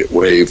Elliott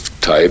Wave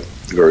type,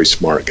 very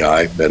smart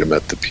guy. Met him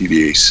at the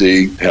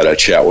PDAC, had a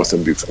chat with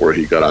him before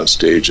he got on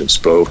stage and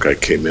spoke. I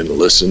came in and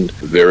listened.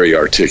 Very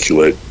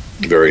articulate,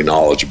 very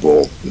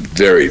knowledgeable,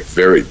 very,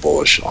 very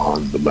bullish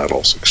on the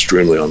metals,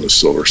 extremely on the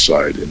silver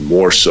side, and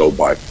more so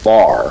by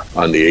far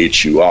on the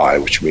HUI,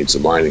 which means the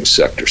mining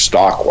sector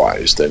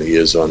stock-wise, than he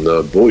is on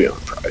the bullion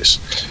price.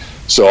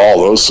 So all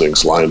those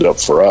things lined up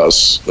for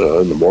us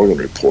in the Morgan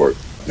Report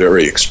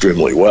very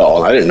extremely well.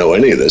 And I didn't know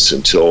any of this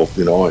until,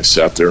 I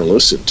sat there and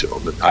listened to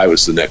him. And I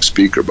was the next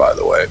speaker, by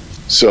the way.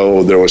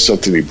 So there was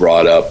something he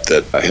brought up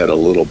that I had a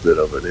little bit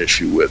of an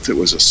issue with. It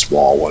was a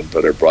small one,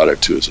 but I brought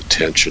it to his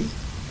attention.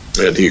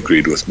 And he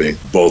agreed with me.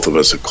 Both of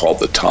us have called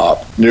the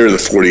top near the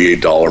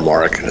 $48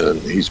 mark. And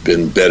he's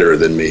been better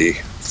than me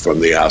from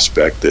the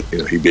aspect that,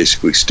 he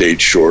basically stayed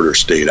short or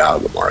stayed out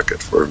of the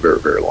market for a very,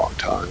 very long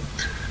time.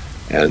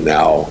 And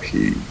now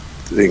he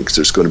thinks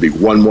there's going to be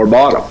one more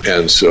bottom.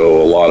 And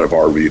so a lot of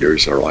our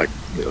readers are like,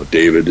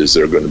 David, is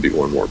there going to be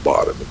one more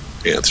bottom?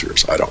 And answer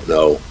is, I don't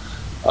know.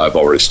 I've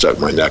already stuck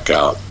my neck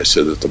out. I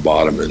said at the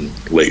bottom in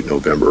late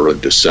November or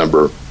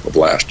December of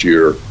last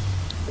year,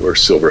 where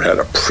silver had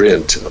a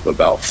print of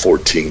about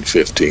 14,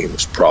 15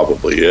 was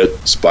probably it.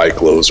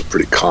 Spike lows are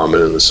pretty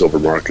common in the silver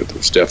market. There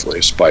was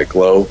definitely a spike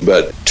low,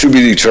 but to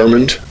be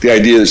determined. The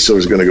idea that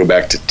silver's going to go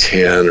back to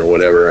 10 or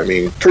whatever,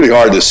 pretty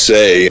hard to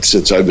say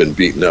since I've been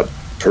beaten up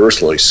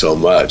personally so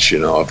much.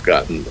 I've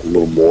gotten a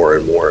little more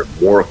and more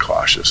and more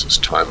cautious as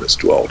time has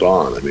dwelled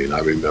on. I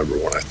remember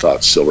when I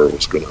thought silver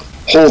was going to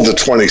hold the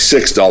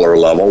 $26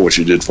 level, which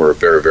it did for a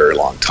very, very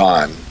long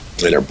time,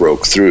 and it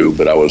broke through,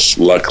 but I was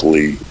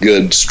luckily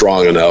good,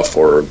 strong enough,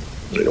 or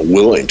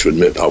willing to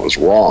admit I was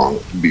wrong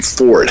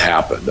before it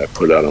happened. I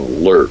put out an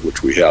alert,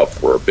 which we have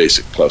for our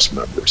Basic Plus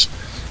members,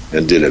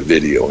 and did a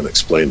video and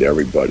explained to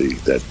everybody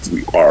that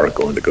we are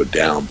going to go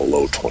down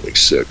below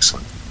 26.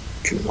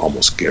 Can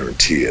almost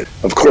guarantee it.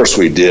 Of course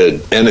we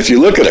did. And if you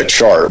look at a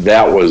chart,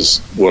 that was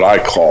what I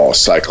call a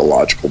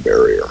psychological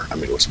barrier.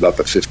 It was about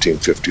the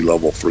 1550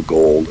 level for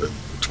gold, and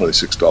the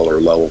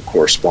 $26 level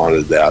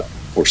corresponded to that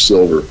for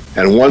silver.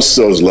 And once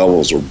those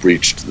levels were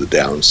breached to the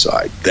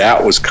downside,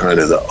 that was kind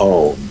of the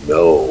oh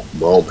no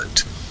moment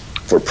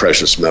for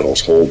precious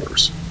metals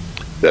holders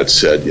that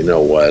said, you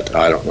know what,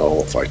 I don't know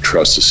if I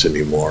trust this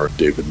anymore.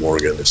 David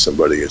Morgan, if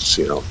somebody is,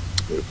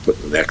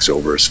 putting an X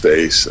over his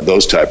face,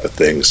 those type of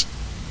things.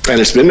 And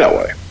it's been that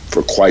way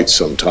for quite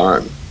some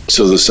time.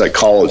 So the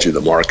psychology of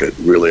the market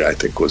really, I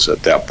think, was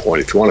at that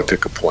point. If you want to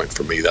pick a point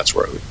for me, that's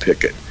where I would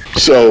pick it.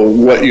 So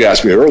what you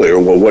asked me earlier,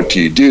 well, what do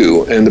you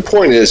do? And the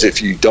point is,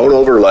 if you don't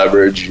over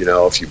leverage,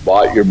 if you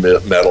bought your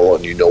metal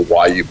and you know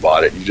why you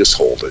bought it, you just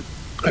hold it.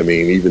 I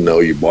mean, even though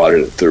you bought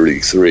it at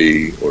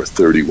 33 or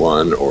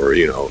 31 or,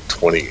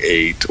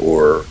 28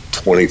 or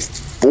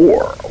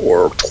 24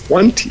 or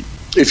 20,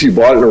 if you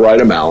bought it in the right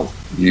amount,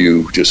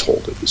 you just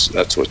hold it.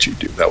 That's what you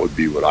do. That would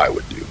be what I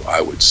would do. I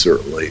would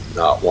certainly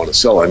not want to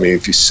sell it. I mean,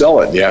 if you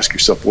sell it and you ask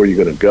yourself, where are you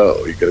going to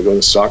go? Are you going to go in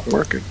the stock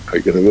market? Are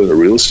you going to go in the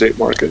real estate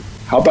market?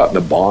 How about in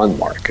the bond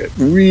market?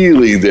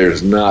 Really,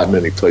 there's not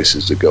many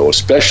places to go,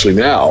 especially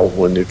now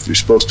when if you're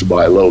supposed to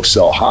buy low,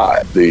 sell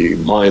high. The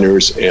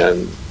miners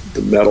and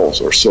the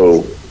metals are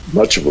so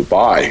much of a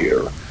buy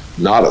here,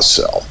 not a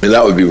sell. And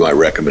that would be my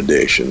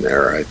recommendation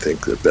there. I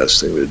think the best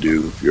thing to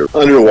do if you're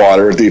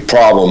underwater. The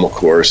problem, of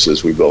course,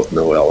 as we both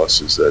know, Ellis,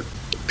 is that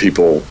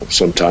people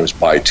sometimes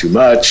buy too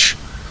much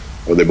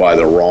or they buy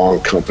the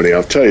wrong company.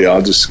 I'll tell you,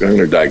 I'm going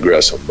to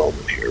digress a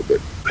moment here, but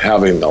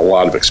having a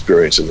lot of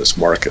experience in this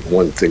market,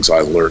 one of the things I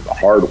learned the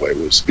hard way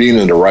was being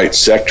in the right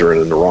sector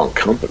and in the wrong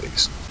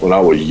companies. When I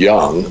was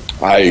young,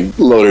 I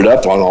loaded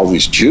up on all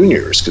these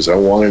juniors because I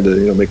wanted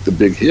to, make the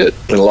big hit.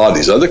 And a lot of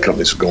these other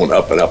companies were going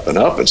up and up and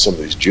up, and some of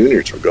these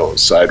juniors were going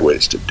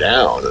sideways to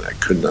down, and I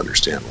couldn't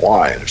understand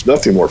why. And there's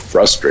nothing more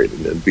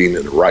frustrating than being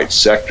in the right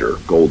sector,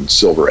 gold and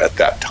silver at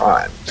that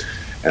time,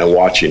 and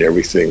watching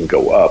everything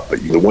go up, but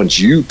the ones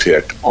you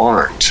picked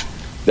aren't.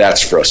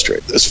 That's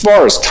frustrating. As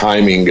far as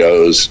timing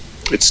goes,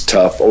 it's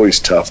tough, always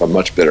tough. I'm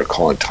much better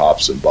calling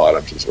tops than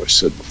bottoms, as I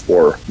said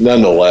before.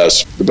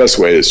 Nonetheless, the best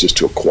way is just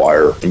to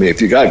acquire. I mean,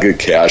 if you got good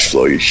cash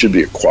flow, you should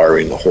be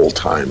acquiring the whole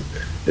time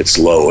it's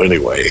low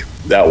anyway.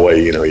 That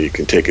way, you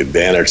can take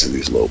advantage of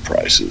these low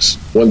prices.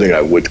 One thing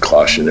I would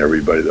caution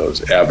everybody, though,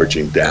 is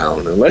averaging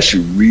down. Unless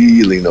you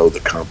really know the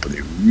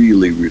company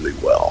really, really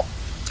well,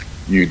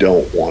 you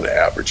don't want to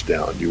average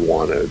down. You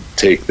want to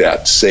take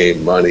that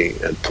same money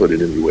and put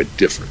it into a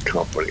different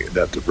company.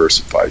 That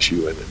diversifies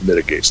you and it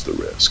mitigates the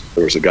risk.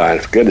 There was a guy, I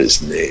forget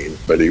his name,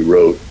 but he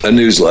wrote a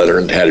newsletter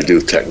and had to do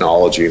with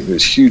technology, and he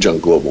was huge on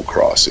Global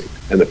Crossing.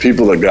 And the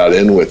people that got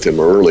in with him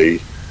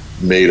early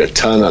made a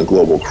ton on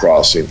Global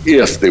Crossing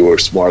if they were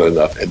smart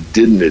enough and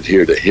didn't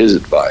adhere to his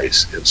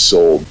advice and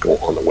sold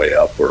on the way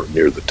up or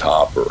near the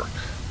top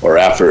or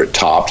after it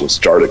topped and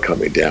started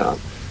coming down.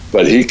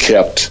 But he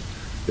kept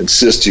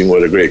insisting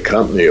what a great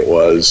company it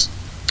was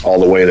all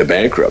the way into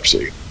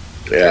bankruptcy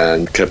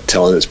and kept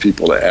telling his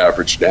people to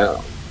average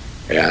down,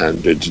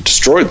 and it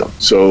destroyed them.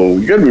 So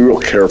you got to be real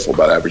careful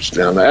about averaging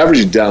down. Now,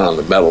 averaging down on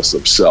the metals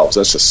themselves,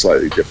 that's a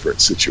slightly different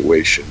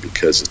situation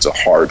because it's a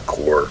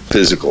hardcore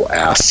physical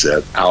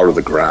asset out of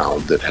the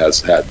ground that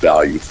has had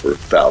value for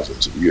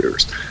thousands of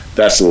years.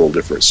 That's a little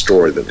different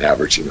story than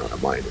averaging on a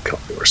mining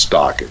company or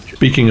stock.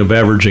 Speaking of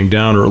averaging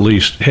down, or at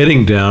least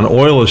heading down,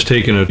 oil has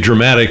taken a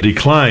dramatic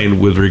decline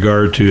with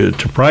regard to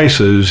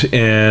prices,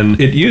 and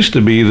it used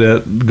to be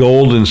that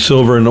gold and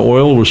silver and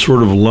oil were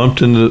sort of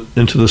lumped into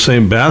the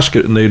same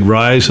basket, and they'd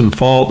rise and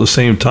fall at the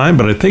same time,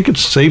 but I think it's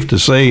safe to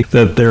say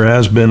that there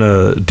has been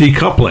a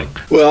decoupling.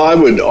 Well, I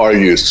would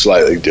argue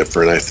slightly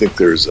different. I think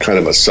there's kind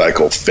of a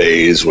cycle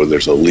phase where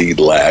there's a lead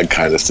lag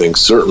kind of thing.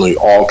 Certainly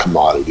all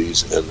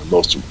commodities and the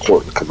most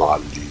important commodities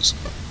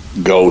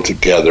go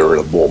together in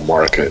a bull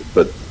market,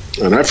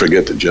 and I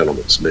forget the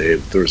gentleman's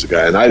name. There was a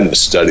guy, and I didn't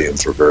study him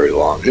for very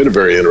long. He had a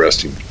very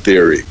interesting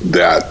theory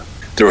that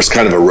there was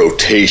kind of a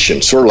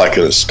rotation, sort of like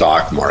in a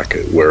stock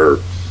market, where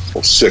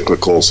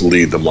cyclicals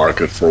lead the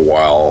market for a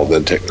while,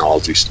 then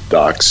technology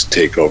stocks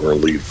take over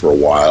and lead for a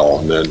while,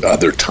 and then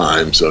other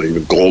times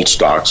even gold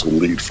stocks will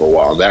lead for a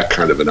while. That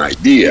kind of an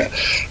idea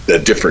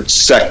that different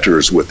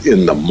sectors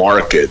within the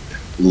market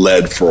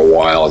led for a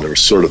while, and there was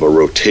sort of a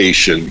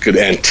rotation. You could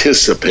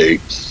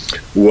anticipate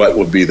what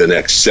would be the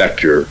next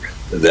sector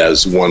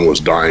as one was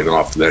dying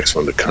off, the next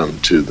one to come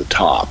to the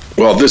top.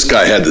 Well, this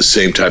guy had the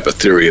same type of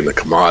theory in the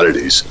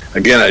commodities.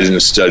 Again, I didn't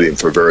study him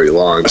for very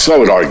long, so I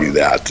would argue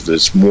that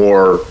it's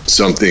more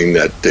something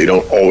that they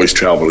don't always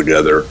travel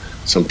together.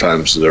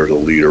 Sometimes there's a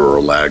leader or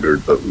a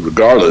laggard, but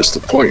regardless,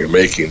 the point you're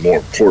making, more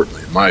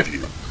importantly, in my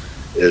view,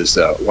 is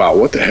that, wow,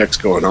 what the heck's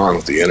going on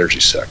with the energy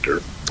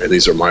sector? And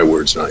these are my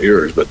words, not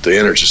yours, but the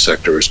energy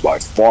sector is by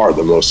far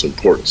the most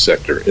important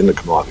sector in the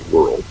commodity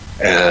world.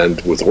 And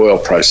with oil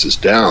prices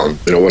down,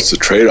 what's the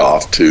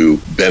trade-off to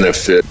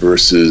benefit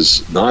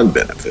versus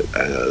non-benefit?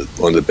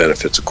 One of the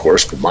benefits, of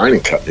course, for mining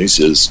companies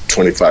is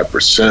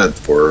 25%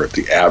 for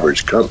the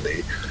average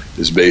company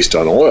is based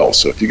on oil.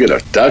 So if you get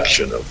a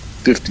reduction of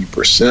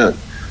 50%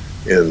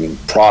 in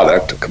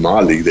product, a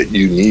commodity that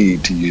you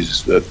need to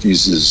use, that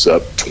uses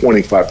up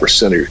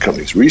 25% of your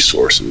company's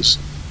resources,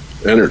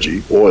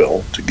 energy,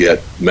 oil, to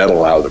get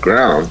metal out of the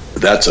ground,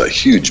 that's a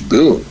huge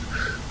boon.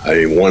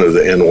 One of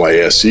the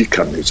NYSE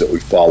companies that we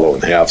follow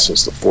and have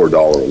since the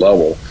 $4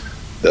 level,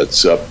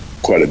 that's up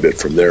quite a bit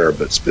from there,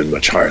 but it's been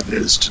much higher than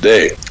it is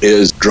today,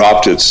 is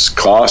dropped its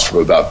cost from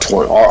about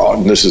 20,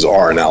 and this is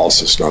our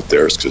analysis, not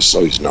theirs, because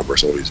these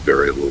numbers always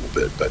vary a little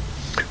bit, but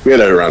we had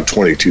it around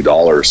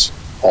 $22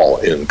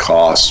 all-in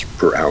cost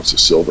per ounce of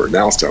silver.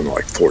 Now it's down to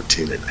like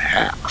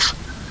 14.5.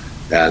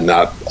 And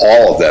not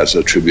all of that is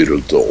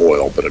attributable to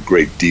oil, but a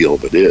great deal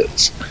of it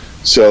is.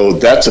 So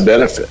that's a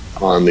benefit.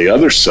 On the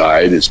other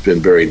side, it's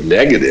been very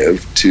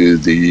negative to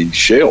the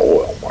shale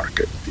oil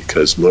market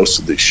because most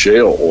of the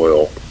shale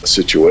oil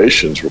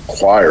situations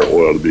require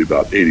oil to be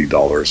about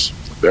 $80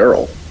 a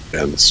barrel,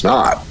 and it's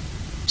not.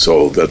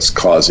 So that's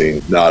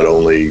causing not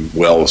only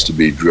wells to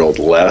be drilled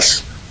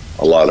less,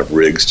 a lot of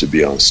rigs to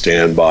be on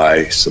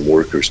standby, some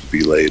workers to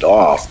be laid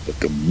off, but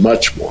the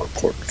much more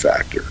important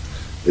factor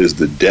is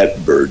the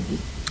debt burden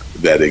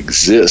that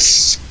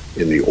exists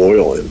in the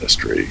oil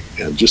industry.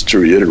 And just to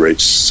reiterate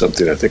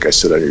something I think I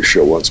said on your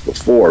show once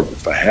before, but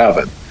if I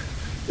haven't,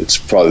 it's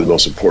probably the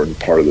most important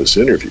part of this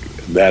interview,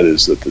 and that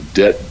is that the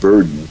debt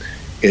burden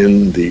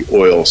in the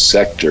oil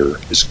sector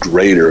is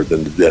greater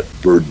than the debt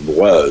burden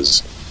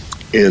was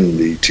in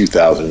the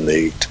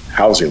 2008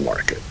 housing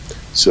market.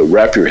 So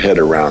wrap your head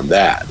around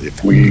that.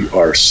 If we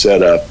are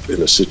set up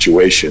in a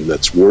situation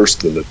that's worse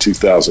than the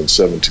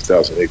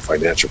 2007-2008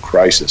 financial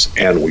crisis,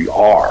 and we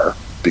are,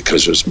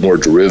 because there's more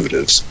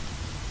derivatives,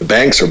 the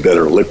banks are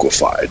better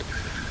liquefied,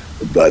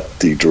 but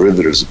the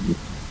derivatives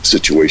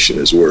situation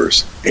is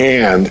worse.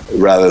 And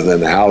rather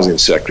than the housing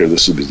sector,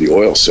 this would be the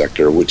oil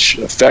sector, which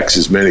affects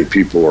as many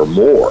people or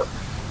more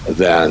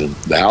than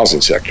the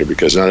housing sector,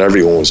 because not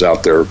everyone was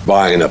out there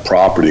buying a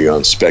property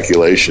on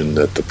speculation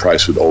that the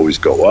price would always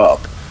go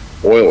up.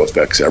 Oil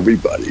affects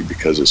everybody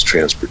because it's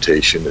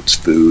transportation, it's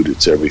food,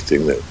 it's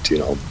everything that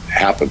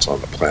happens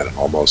on the planet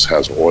almost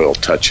has oil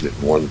touching it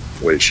in one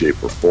way,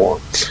 shape, or form.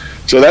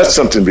 So that's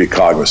something to be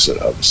cognizant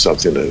of. It's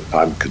something that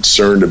I'm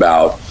concerned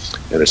about,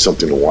 and it's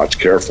something to watch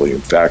carefully.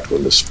 In fact,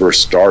 when this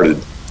first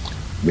started,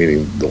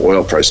 meaning the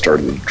oil price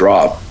started to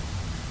drop,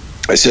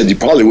 I said you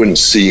probably wouldn't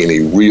see any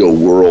real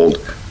world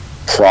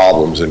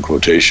problems in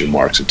quotation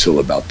marks until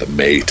about the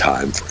May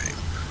time frame.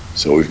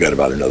 So we've got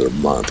about another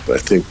month, but I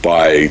think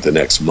by the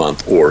next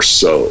month or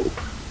so,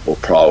 we'll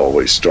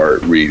probably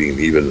start reading,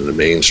 even in the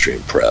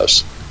mainstream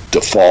press,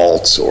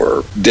 defaults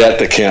or debt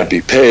that can't be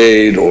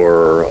paid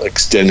or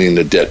extending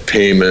the debt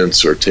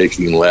payments or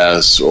taking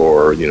less,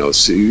 or, you'll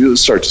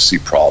start to see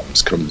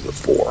problems come to the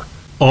fore.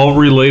 All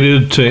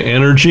related to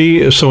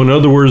energy. So in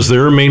other words,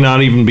 there may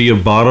not even be a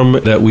bottom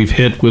that we've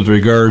hit with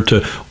regard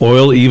to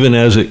oil, even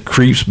as it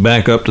creeps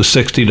back up to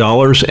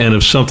 $60. And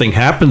if something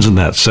happens in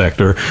that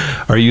sector,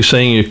 are you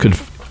saying it could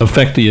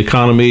affect the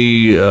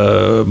economy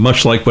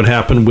much like what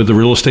happened with the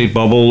real estate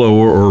bubble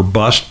or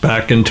bust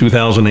back in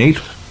 2008?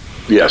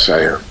 Yes,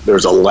 I am.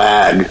 There's a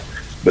lag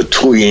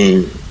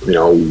between,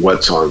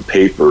 what's on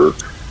paper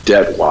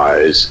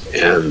debt-wise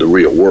and the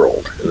real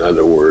world. In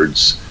other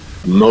words,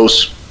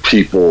 most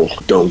people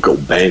don't go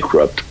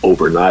bankrupt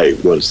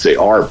overnight once they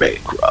are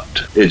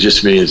bankrupt. It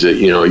just means that,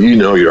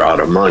 you're out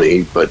of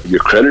money, but your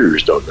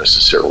creditors don't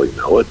necessarily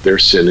know it. They're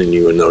sending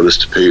you a notice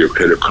to pay your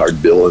credit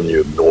card bill and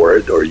you ignore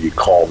it, or you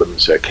call them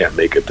and say, I can't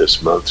make it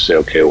this month. Say,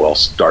 okay, well, I'll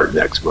start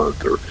next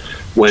month, or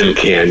when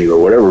can you,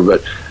 or whatever.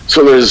 But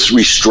so there's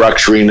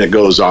restructuring that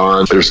goes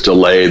on, there's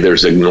delay,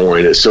 there's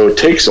ignoring it. So it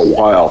takes a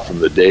while from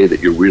the day that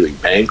you're really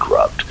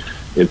bankrupt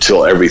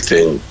until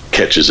everything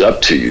catches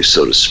up to you,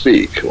 so to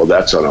speak. Well,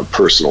 that's on a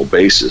personal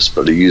basis,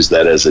 but I use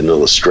that as an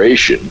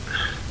illustration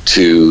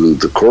to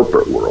the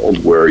corporate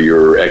world where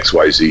you're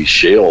XYZ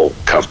shale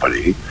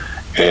company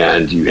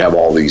and you have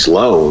all these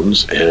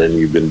loans and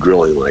you've been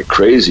drilling like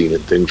crazy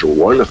and things were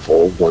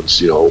wonderful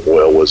once,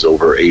 oil was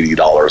over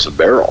 $80 a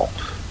barrel.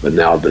 But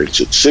now that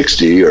it's at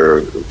 60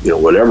 or,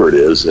 whatever it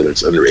is, and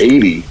it's under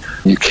 80,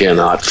 you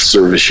cannot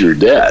service your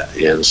debt.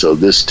 And so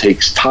this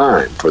takes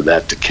time for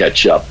that to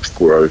catch up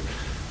for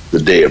the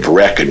day of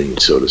reckoning,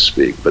 so to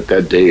speak. But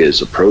that day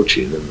is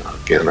approaching, and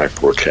again, I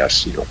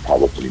forecast,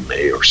 probably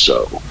May or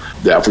so.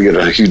 Now, if we get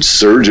a huge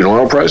surge in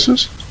oil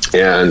prices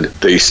and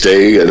they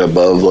stay at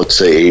above, let's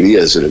say 80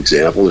 as an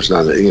example, there's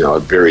not,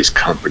 it varies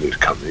company to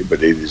company,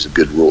 but 80 is a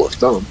good rule of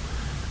thumb,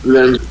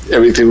 then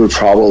everything would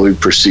probably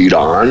proceed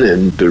on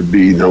and there'd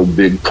be no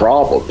big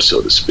problem,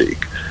 so to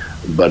speak.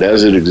 But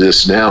as it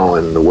exists now,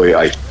 and the way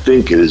I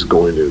think it is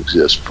going to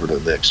exist for the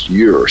next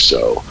year or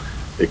so,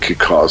 it could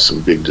cause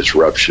some big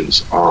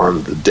disruptions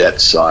on the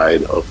debt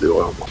side of the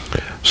oil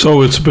market.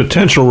 So it's a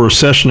potential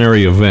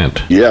recessionary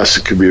event. Yes,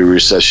 it could be a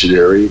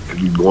recessionary. It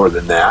could be more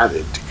than that.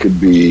 It could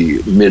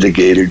be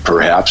mitigated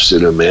perhaps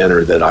in a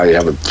manner that I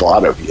haven't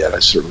thought of yet. I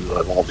certainly don't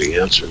have all the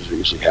answers. I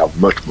usually have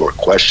much more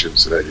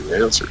questions than I do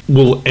answers.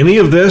 Will any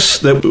of this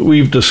that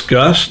we've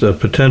discussed, a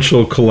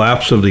potential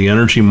collapse of the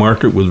energy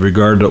market with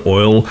regard to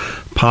oil,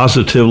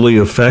 positively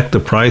affect the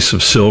price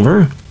of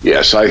silver?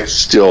 Yes, I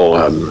still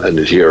am an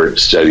adherent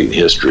studying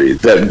history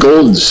that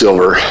gold and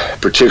silver,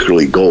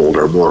 particularly gold,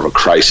 are more of a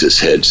crisis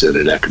hedge than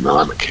an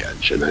economic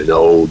hedge. And I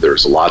know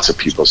there's lots of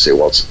people say,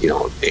 well, it's,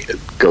 it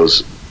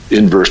goes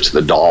inverse to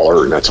the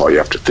dollar and that's all you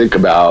have to think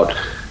about.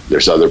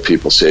 There's other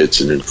people say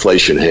it's an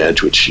inflation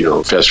hedge, which,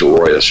 Professor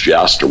Roy S.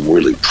 Jastrow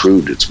really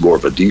proved it's more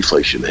of a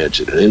deflation hedge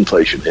than an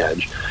inflation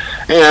hedge.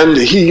 And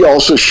he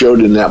also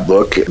showed in that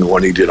book, and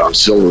what he did on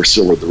silver,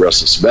 the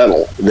restless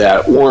metal,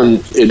 that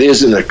one, it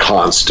isn't a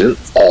constant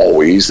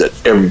always that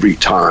every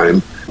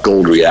time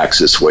Gold reacts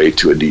this way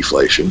to a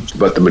deflation,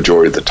 but the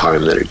majority of the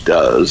time that it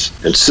does.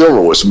 And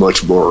silver was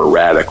much more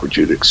erratic, what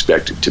you'd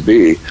expect it to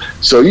be.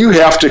 So you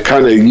have to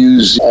kind of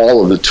use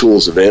all of the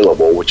tools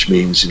available, which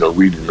means,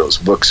 reading those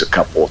books a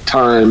couple of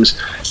times,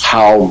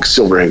 how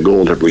silver and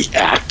gold have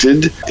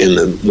reacted in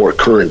the more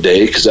current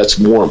day, because that's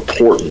more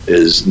important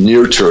is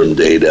near-term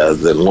data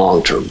than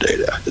long-term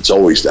data. It's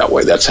always that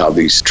way. That's how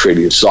these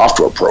trading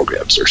software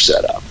programs are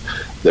set up.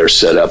 They're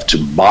set up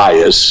to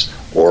bias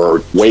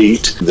or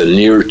weight the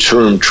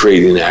near-term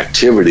trading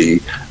activity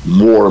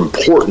more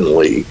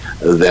importantly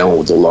than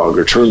with the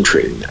longer-term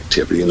trading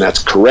activity. And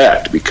that's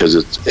correct because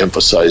it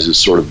emphasizes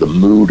sort of the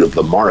mood of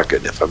the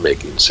market, if I'm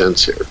making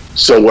sense here.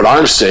 So what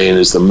I'm saying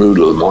is the mood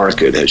of the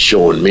market has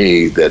shown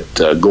me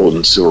that gold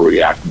and silver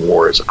react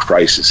more as a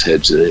crisis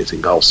hedge than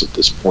anything else at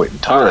this point in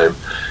time.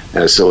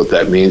 And so what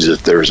that means is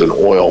if there's an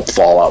oil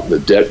fallout in the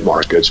debt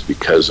markets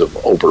because of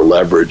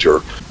over-leverage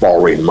or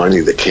borrowing money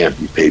that can't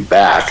be paid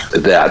back,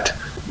 that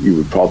you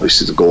would probably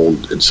see the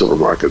gold and silver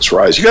markets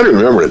rise. You got to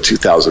remember the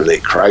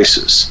 2008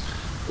 crisis,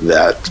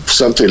 that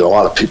something a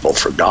lot of people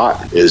have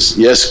forgotten is,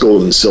 yes,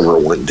 gold and silver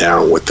went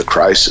down with the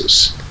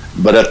crisis,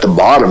 but at the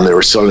bottom they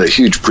were selling at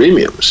huge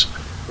premiums.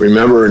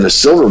 Remember, in the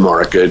silver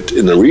market,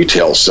 in the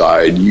retail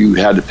side, you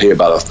had to pay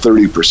about a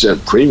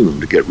 30%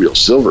 premium to get real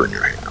silver in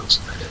your hands.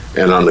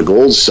 And on the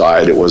gold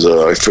side, it was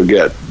I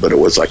forget, but it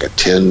was like a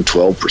 10,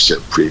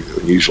 12%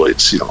 premium. Usually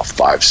it's, a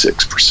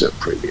 5-6%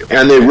 premium.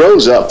 And they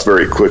rose up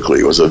very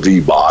quickly. It was a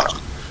V bottom.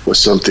 It was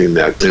something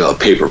that, a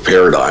paper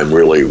paradigm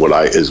really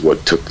is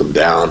what took them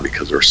down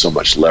because there was so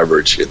much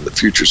leverage in the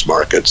futures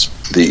markets,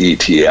 the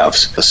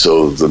ETFs.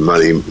 So the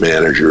money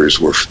managers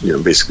were,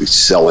 basically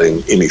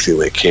selling anything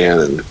they can.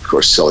 And of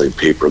course, selling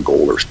paper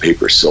gold or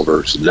paper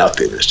silver is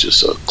nothing. It's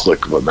just a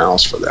click of a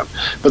mouse for them.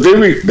 But they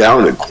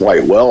rebounded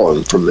quite well.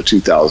 And from the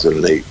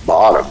 2008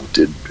 bottom,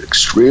 did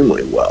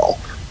extremely well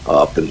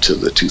up into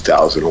the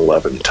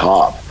 2011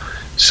 top.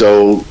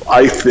 So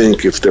I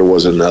think if there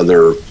was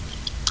another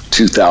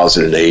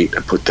 2008,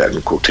 I put that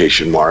in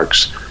quotation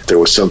marks, there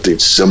was something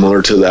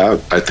similar to that,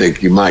 I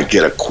think you might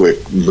get a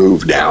quick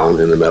move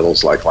down in the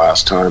metals like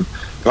last time.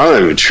 But I'm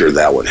not even sure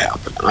that would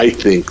happen. I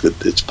think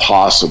that it's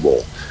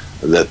possible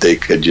that they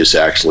could just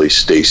actually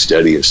stay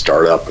steady and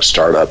start up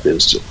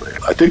instantly.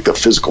 I think the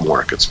physical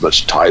market's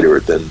much tighter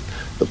than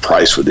the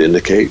price would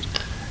indicate.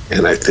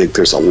 And I think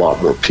there's a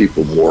lot more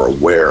people more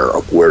aware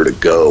of where to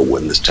go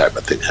when this type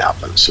of thing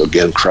happens. So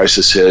again,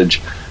 crisis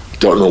hedge,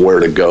 don't know where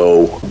to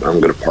go,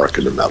 I'm going to park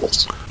in the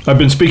metals. I've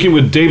been speaking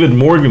with David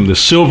Morgan, the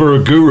silver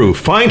guru.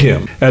 Find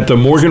him at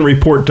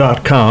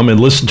themorganreport.com and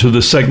listen to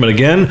this segment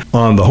again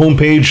on the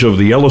homepage of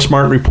the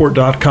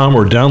ellismartinreport.com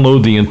or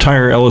download the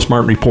entire Ellis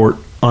Martin Report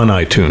on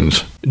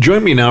iTunes.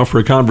 Join me now for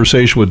a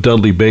conversation with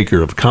Dudley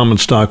Baker of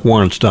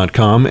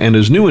CommonStockWarrants.com and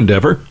his new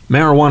endeavor,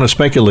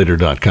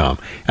 MarijuanaSpeculator.com,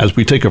 as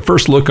we take a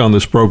first look on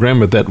this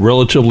program at that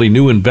relatively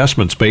new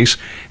investment space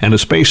and a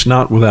space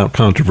not without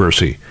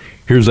controversy.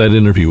 Here's that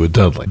interview with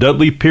Dudley.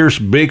 Dudley Pierce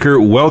Baker,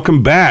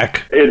 welcome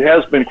back. It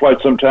has been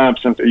quite some time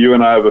since you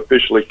and I have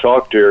officially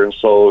talked here, and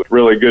so it's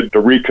really good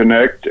to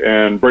reconnect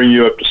and bring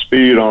you up to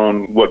speed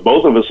on what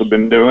both of us have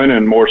been doing,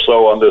 and more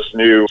so on this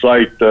new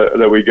site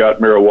that we got,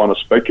 Marijuana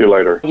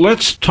Speculator.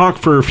 Let's talk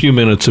for a few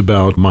minutes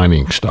about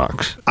mining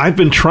stocks. I've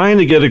been trying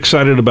to get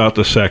excited about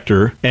the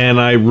sector, and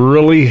I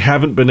really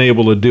haven't been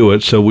able to do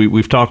it, so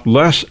we've talked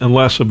less and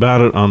less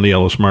about it on the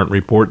Ellis Martin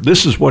Report.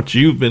 This is what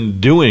you've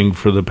been doing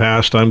for the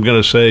past, I'm going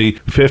to say,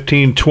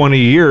 15, 20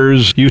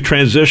 years. You've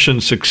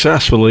transitioned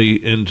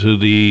successfully into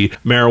the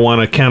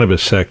marijuana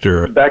cannabis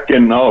sector. Back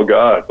in, it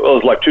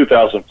was like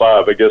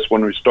 2005, I guess,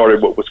 when we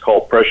started what was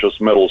called precious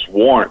metals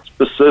warrants,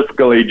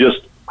 specifically just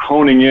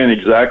honing in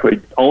exactly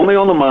only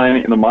on the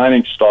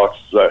mining stocks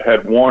that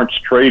had warrants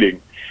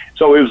trading.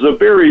 So it was a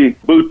very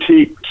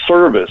boutique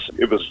service.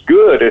 It was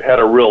good. It had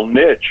a real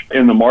niche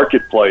in the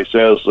marketplace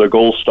as the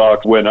gold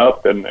stocks went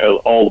up and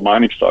all the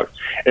mining stocks.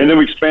 And then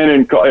we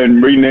expanded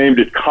and renamed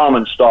it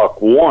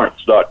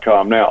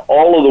CommonStockWarrants.com. Now,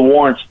 all of the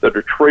warrants that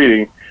are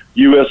trading,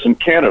 U.S. and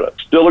Canada,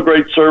 still a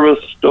great service,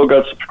 still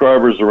got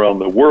subscribers around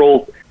the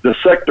world. The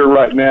sector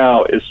right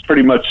now is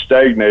pretty much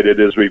stagnated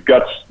as we've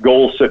got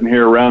gold sitting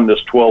here around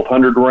this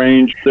 1,200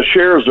 range. The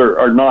shares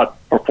are not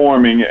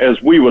performing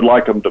as we would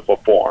like them to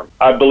perform.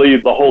 I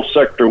believe the whole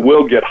sector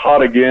will get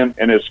hot again,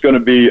 and it's going to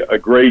be a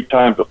great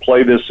time to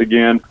play this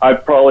again. I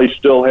probably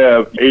still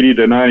have 80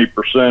 to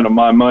 90% of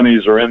my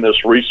monies are in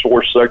this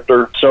resource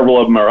sector. Several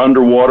of them are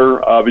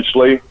underwater,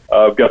 obviously.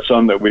 I've got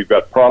some that we've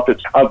got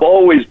profits. I've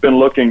always been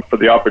looking for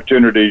the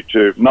opportunity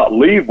to not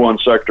leave one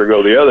sector,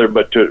 go the other,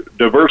 but to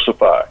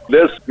diversify.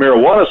 This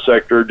marijuana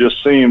sector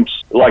just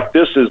seems like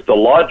this is the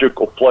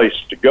logical place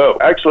to go.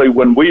 Actually,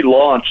 when we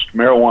launched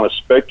Marijuana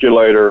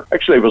Speculator,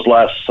 actually it was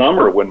last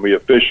summer when we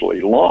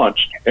officially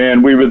launched,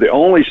 and we were the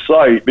only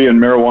site, being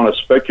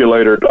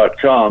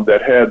MarijuanaSpeculator.com,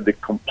 that had the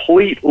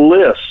complete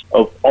list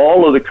of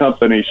all of the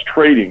companies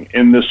trading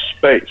in this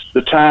space. At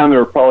the time, there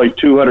were probably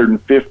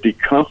 250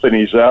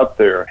 companies out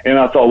there. And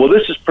I thought, well,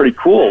 this is pretty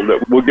cool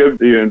that we'll give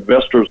the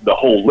investors the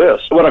whole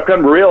list. What I've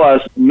come to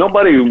realize,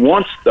 nobody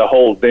wants the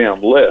whole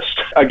damn list.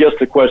 I guess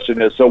the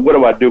question is, so what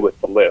do I do with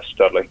the list,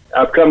 Dudley?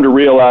 I've come to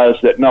realize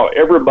that, no,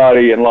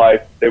 everybody in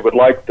life, they would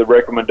like the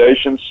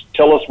recommendations.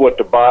 Tell us what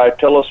to buy.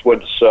 Tell us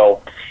what to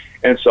sell.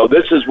 And so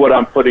this is what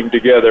I'm putting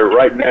together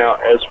right now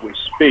as we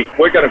speak.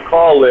 We're going to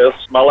call this,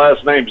 my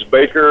last name's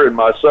Baker, and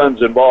my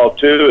son's involved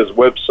too as a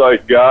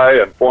website guy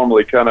and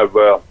formerly kind of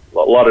a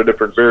lot of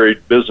different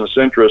varied business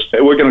interests.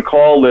 And we're going to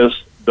call this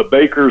the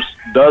Baker's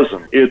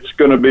Dozen. It's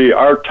going to be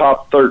our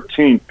top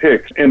 13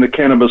 picks in the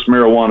cannabis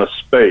marijuana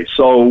space.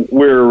 So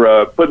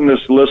we're putting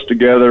this list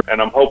together,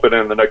 and I'm hoping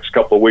in the next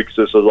couple of weeks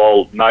this is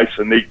all nice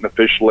and neat and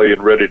officially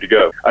and ready to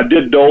go. I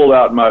did dole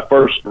out my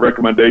first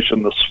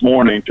recommendation this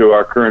morning to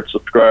our current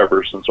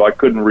subscribers, and so I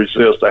couldn't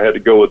resist. I had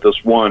to go with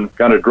this one,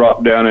 kind of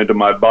drop down into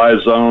my buy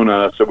zone,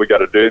 and I said we got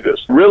to do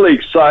this. Really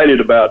excited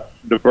about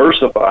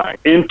diversifying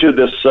into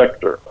this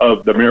sector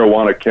of the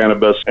marijuana,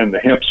 cannabis, and the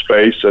hemp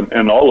space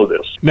and all of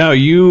this. Now,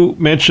 you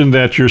mentioned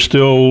that you're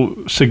still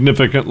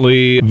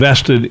significantly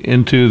vested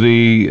into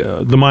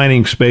the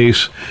mining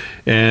space,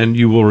 and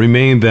you will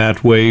remain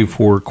that way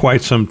for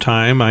quite some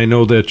time. I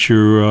know that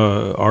you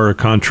are a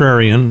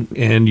contrarian,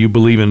 and you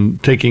believe in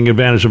taking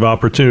advantage of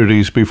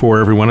opportunities before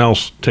everyone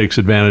else takes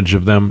advantage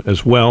of them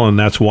as well, and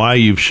that's why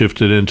you've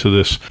shifted into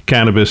this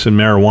cannabis and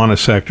marijuana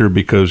sector,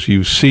 because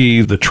you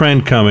see the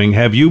trend coming.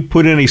 Have you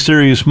put any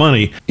serious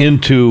money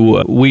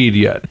into weed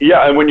yet?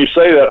 Yeah, and when you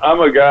say that,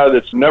 I'm a guy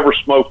that's never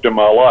smoked in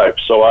my life,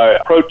 so I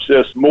approach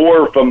this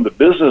more from the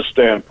business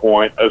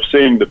standpoint of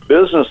seeing the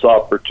business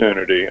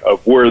opportunity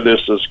of where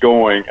this is going,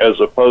 as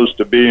opposed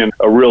to being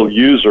a real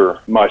user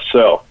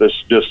myself.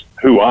 That's just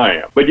who I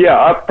am. But yeah,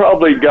 I've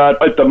probably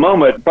got, at the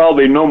moment,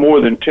 probably no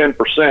more than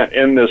 10%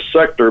 in this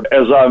sector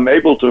as I'm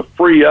able to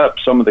free up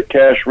some of the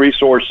cash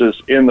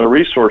resources in the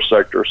resource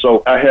sector.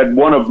 So I had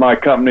one of my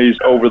companies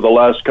over the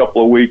last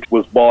couple of weeks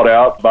was bought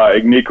out by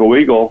Agnico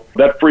Eagle.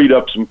 That freed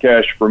up some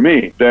cash for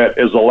me. That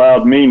has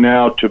allowed me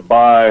now to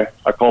buy,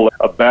 I call it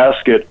a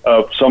basket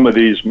of some of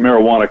these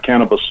marijuana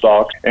cannabis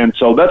stocks. And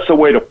so that's the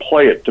way to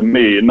play it to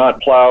me, and not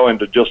plow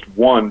into just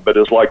one, but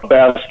it's like a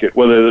basket,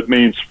 whether it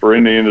means for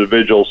any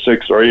individual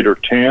 6 or 8 or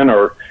 10,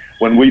 or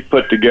when we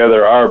put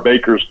together our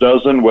Baker's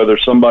Dozen, whether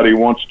somebody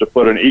wants to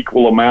put an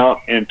equal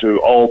amount into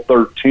all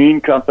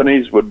 13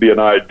 companies would be an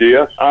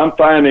idea. I'm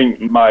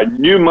finding my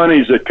new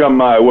monies that come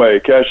my way,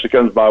 cash that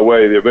comes my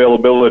way, the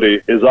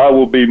availability is I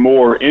will be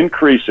more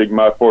increasing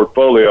my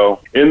portfolio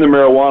in the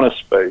marijuana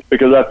space,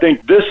 because I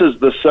think this is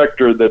the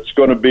sector that's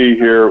going to be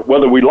here,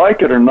 whether we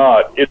like it or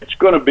not, it's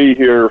going to be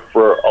here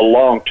for a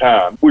long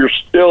time. We're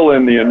still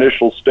in the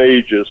initial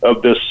stages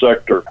of this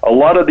sector. A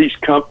lot of these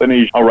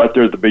companies are right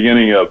there at the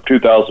beginning of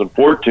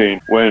 2014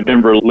 when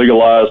Denver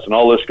legalized and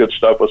all this good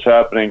stuff was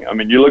happening. I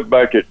mean, you look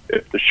back at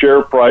the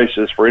share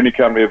prices for any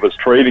company that was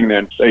trading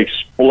then, they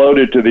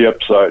exploded to the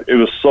upside. It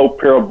was so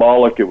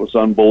parabolic, it was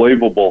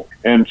unbelievable.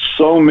 And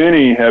so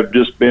many have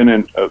just been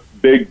in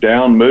big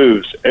down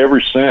moves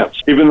ever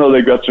since, even though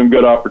they've got some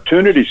good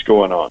opportunities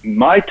going on.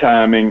 My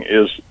timing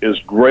is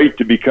great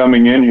to be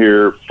coming in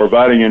here,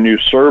 providing a new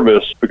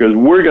service, because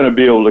we're going to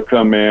be able to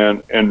come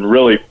in and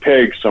really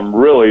peg some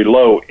really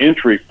low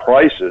entry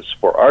prices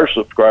for our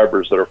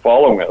subscribers that are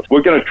following us.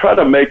 We're going to try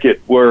to make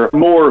it where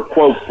more,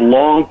 quote,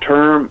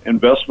 long-term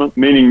investment,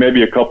 meaning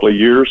maybe a couple of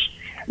years.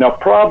 Now,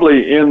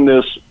 probably in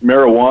this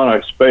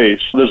marijuana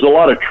space, there's a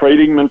lot of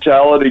trading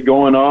mentality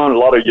going on, a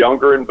lot of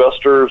younger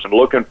investors and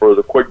looking for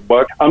the quick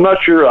buck. I'm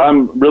not sure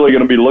I'm really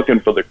going to be looking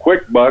for the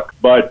quick buck,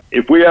 but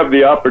if we have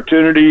the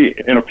opportunity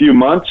in a few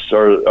months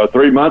or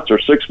 3 months or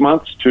 6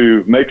 months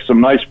to make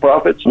some nice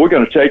profits, we're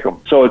going to take them.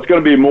 So it's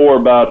going to be more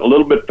about a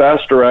little bit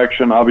faster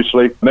action,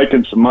 obviously,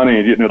 making some money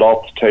and getting it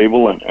off the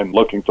table and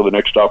looking for the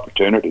next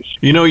opportunities.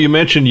 You know, you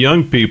mentioned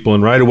young people,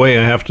 and right away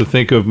I have to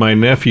think of my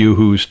nephew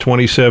who's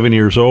 27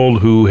 years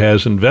old, who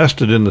has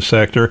invested in the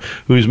sector,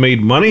 who's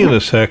made money in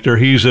the sector.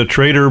 He's a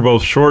trader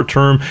both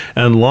short-term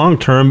and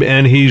long-term,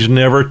 and he's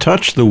never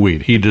touched the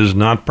weed. He does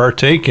not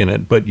partake in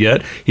it, but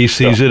yet he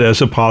sees it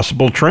as a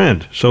possible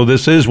trend. So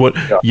this is what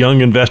young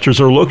investors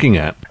are looking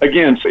at.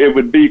 Again, it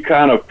would be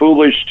kind of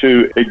foolish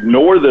to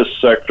ignore this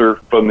sector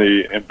from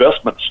the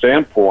investment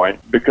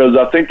standpoint, because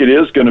I think it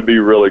is going to be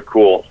really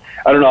cool.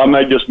 I don't know, I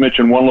might just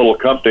mention one little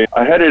company.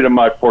 I had it in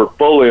my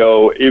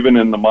portfolio, even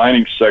in the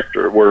mining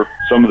sector, where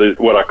some of the,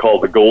 what I call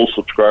the gold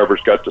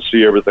subscribers, got to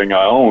see everything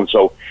I own.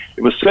 So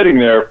it was sitting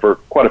there for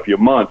quite a few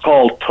months,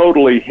 called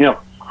Totally Hemp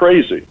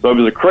Crazy. So it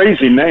was a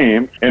crazy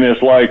name, and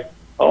it's like,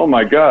 oh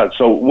my God.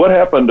 So what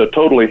happened to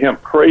Totally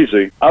Hemp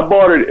Crazy? I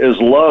bought it as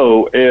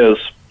low as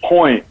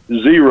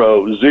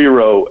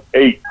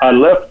 0.008. I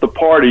left the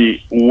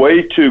party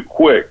way too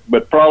quick,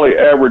 but probably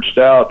averaged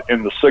out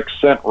in the 6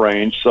 cent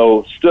range.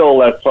 So still,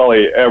 that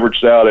probably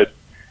averaged out at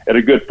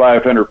a good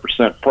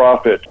 500%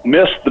 profit.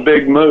 Missed the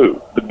big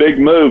move. The big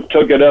move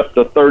took it up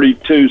to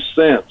 32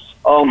 cents.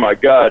 Oh my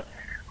God.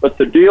 But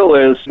the deal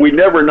is, we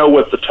never know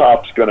what the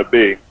top's going to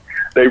be.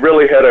 They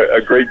really had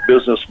a great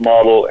business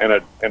model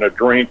and a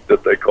drink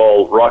that they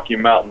call Rocky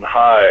Mountain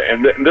High.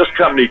 And this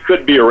company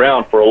could be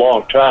around for a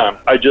long time.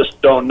 I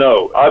just don't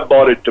know. I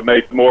bought it to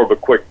make more of a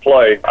quick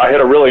play. I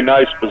had a really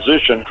nice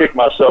position, kicked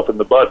myself in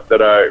the butt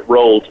that I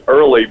rolled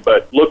early,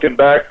 but looking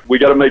back, we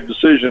got to make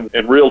decisions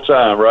in real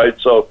time, right?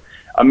 So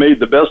I made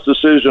the best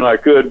decision I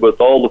could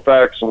with all the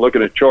facts and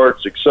looking at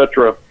charts,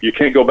 etc. You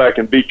can't go back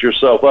and beat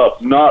yourself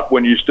up, not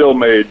when you still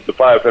made the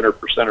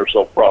 500% or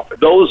so profit.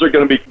 Those are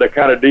going to be the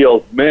kind of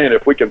deals, man,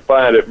 if we can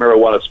find a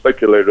marijuana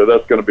speculator,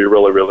 that's going to be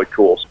really, really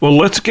cool. Well,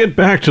 let's get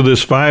back to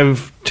this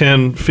 5,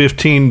 10,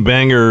 15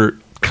 banger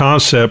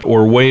concept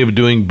or way of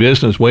doing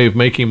business, way of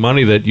making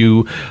money that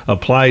you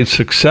applied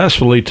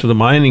successfully to the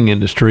mining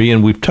industry.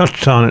 And we've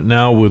touched on it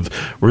now with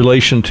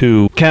relation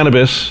to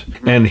cannabis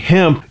and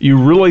hemp.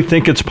 You really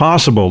think it's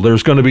possible?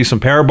 There's going to be some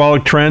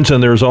parabolic trends,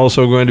 and there's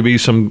also going to be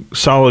some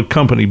solid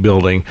company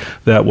building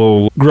that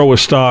will grow a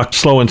stock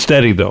slow and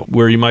steady, though,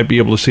 where you might be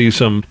able to see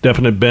some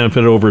definite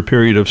benefit over a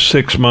period of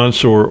 6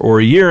 months or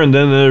a year. And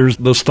then there's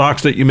the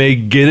stocks that you may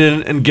get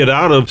in and get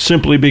out of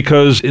simply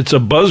because it's a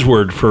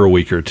buzzword for a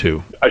week or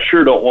two. I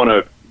sure don't want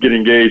to get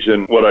engaged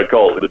in what I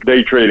call the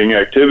day trading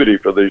activity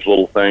for these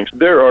little things.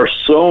 There are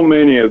so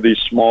many of these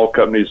small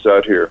companies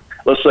out here.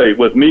 Let's say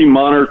with me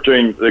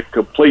monitoring the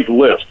complete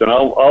list, and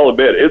I'll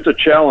admit it's a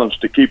challenge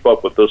to keep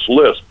up with this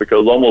list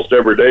because almost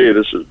every day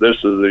this is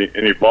an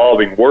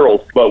evolving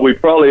world. But we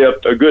probably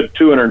have a good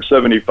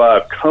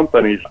 275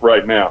 companies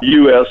right now,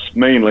 U.S.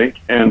 mainly,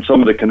 and some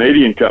of the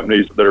Canadian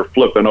companies that are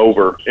flipping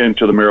over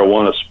into the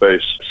marijuana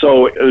space.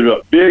 So there's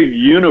a big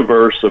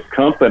universe of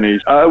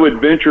companies. I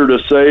would venture to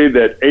say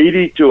that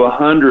 80 to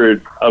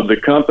 100 of the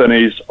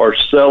companies are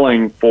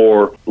selling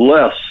for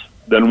less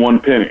than 1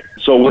 penny.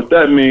 So what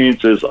that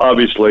means is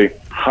obviously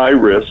high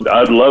risk.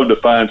 I'd love to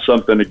find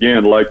something,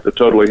 again, like the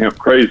Totally Hemp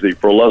Crazy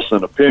for less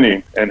than a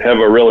penny and have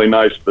a really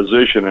nice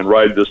position and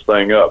ride this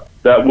thing up.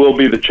 That will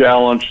be the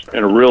challenge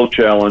and a real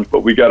challenge, but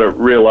we got to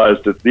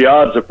realize that the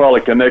odds of probably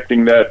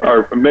connecting that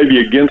are maybe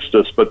against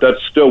us, but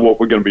that's still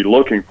what we're going to be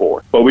looking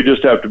for. But we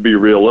just have to be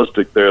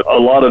realistic there. A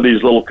lot of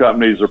these little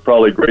companies are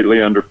probably greatly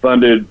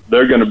underfunded.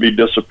 They're going to be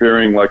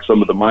disappearing like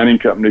some of the mining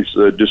companies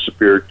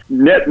disappeared.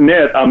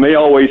 Net, I may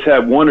always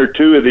have one or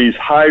two of these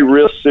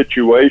high-risk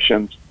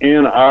situations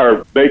in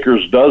our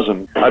baker's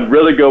dozen. I'd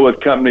really go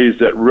with companies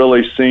that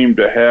really seem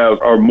to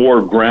are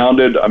more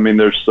grounded. I mean,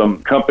 there's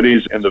some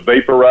companies in the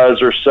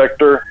vaporizer sector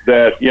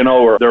that,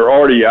 they're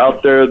already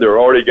out there. They've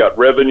already got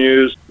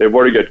revenues. They've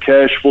already got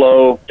cash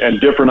flow and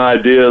different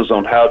ideas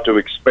on how to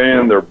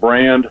expand their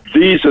brand.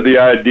 These are the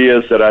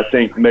ideas that I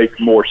think make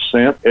more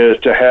sense is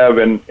to have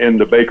in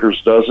the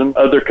baker's dozen.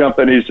 Other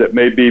companies that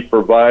may be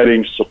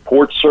providing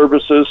support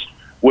services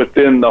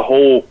within the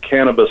whole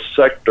cannabis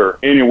sector,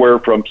 anywhere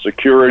from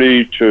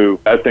security to,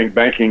 I think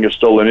banking is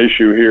still an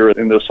issue here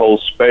in this whole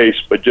space,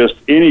 but just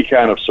any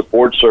kind of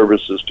support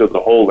services to the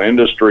whole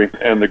industry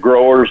and the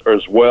growers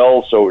as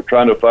well. So we're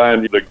trying to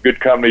find the good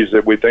companies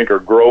that we think are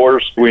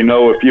growers. We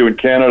know a few in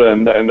Canada,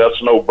 and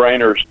that's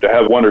no-brainers to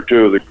have one or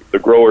two of the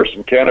growers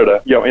in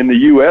Canada. In the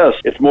U.S.,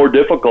 it's more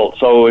difficult.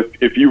 So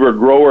if you were a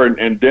grower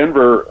in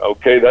Denver,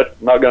 okay,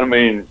 that's not going to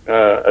mean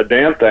a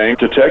damn thing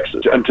to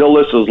Texas. Until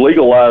this is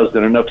legalized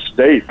in enough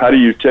states, how do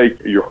you take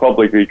your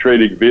publicly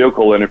traded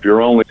vehicle, and if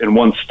you're only in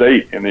one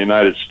state in the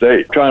United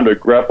States? Trying to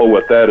grapple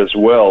with that as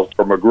well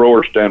from a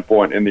grower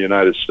standpoint in the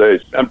United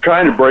States. I'm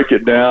trying to break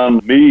it down,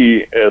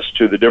 as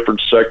to the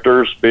different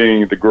sectors,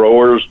 being the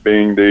growers,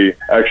 being the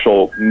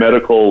actual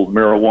medical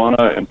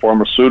marijuana and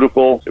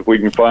pharmaceutical. If we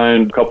can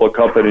find a couple of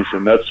companies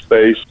in that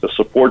space, the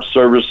support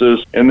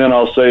services, and then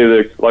I'll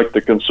say like the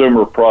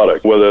consumer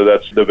product, whether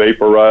that's the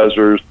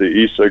vaporizers, the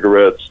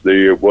e-cigarettes,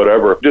 the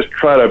whatever. Just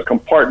try to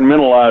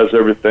compartmentalize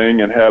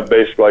everything and have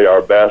basically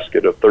our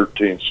basket of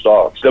 13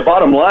 stocks. The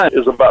bottom line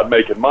is about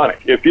making money.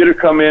 If you'd have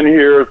come in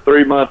here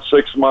 3 months,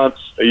 6 months,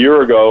 a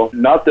year ago,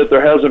 not that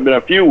there hasn't been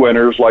a few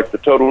winners like the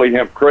Totally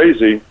Hemp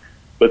Crazy,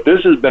 but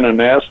this has been a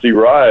nasty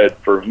ride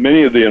for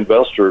many of the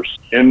investors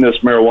in this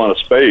marijuana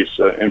space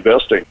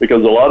investing,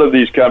 because a lot of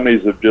these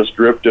companies have just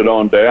drifted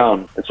on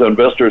down. And so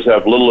investors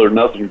have little or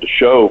nothing to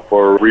show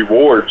for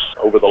rewards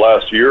over the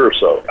last year or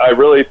so. I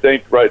really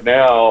think right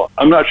now,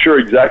 I'm not sure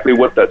exactly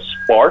what that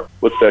spark,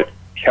 what that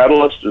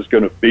catalyst is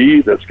going to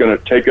be that's going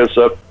to take us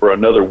up for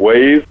another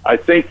wave. I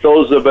think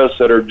those of us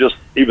that are just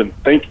even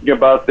thinking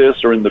about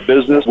this or in the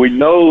business, we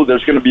know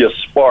there's going to be a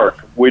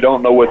spark. We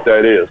don't know what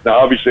that is. Now,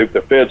 obviously, if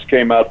the feds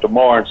came out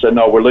tomorrow and said,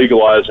 no, we're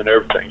legalizing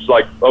everything, it's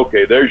like,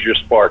 okay, there's your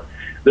spark.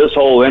 This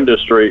whole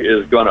industry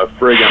is going to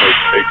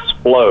friggin'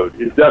 explode.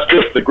 That's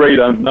just the great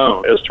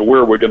unknown as to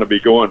where we're going to be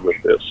going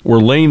with this. We're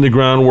laying the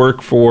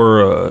groundwork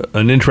for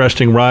an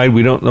interesting ride.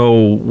 We don't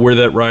know where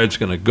that ride's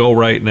going to go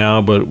right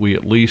now, but we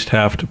at least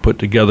have to put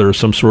together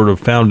some sort of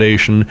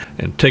foundation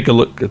and take a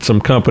look at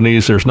some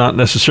companies. There's not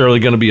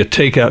necessarily going to be a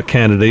takeout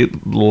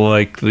candidate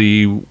like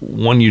the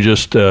one you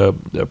just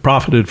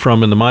profited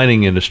from in the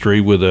mining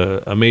industry with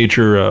a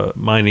major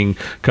mining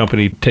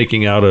company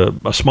taking out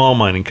a small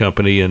mining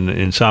company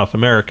in South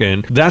America.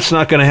 And that's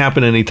not going to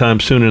happen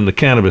anytime soon in the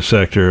cannabis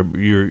sector,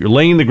 you're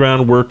laying the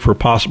groundwork for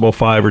possible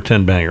 5 or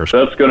 10 bangers.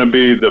 That's going to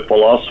be the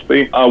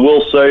philosophy. I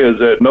will say is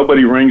that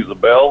nobody rings the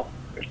bell.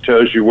 It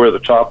tells you where the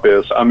top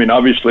is. I mean,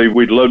 obviously,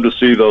 we'd love to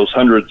see those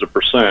hundreds of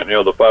percent,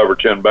 the 5 or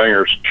 10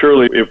 bangers.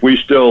 Surely, if we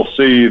still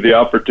see the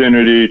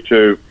opportunity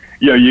to,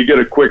 you get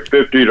a quick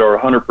 50 to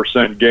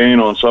 100% gain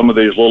on some of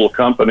these little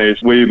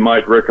companies, we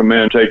might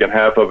recommend taking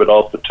half of it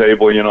off the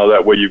table.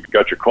 That way you've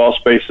got your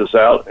cost basis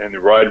out and you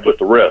ride with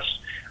the risk.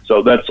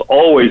 So that's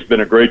always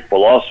been a great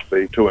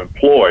philosophy to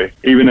employ,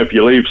 even if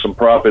you leave some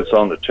profits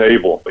on the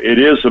table. It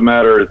is a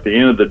matter at the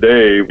end of the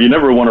day, you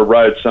never want to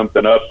ride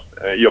something up.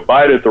 You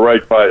buy it at the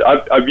right price.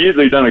 I've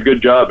usually done a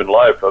good job in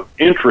life of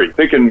entry,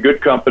 picking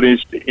good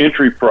companies, the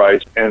entry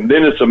price, and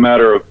then it's a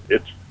matter of,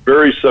 it's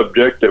very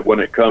subjective when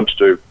it comes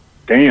to,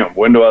 damn,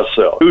 when do I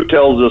sell? Who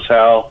tells us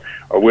how?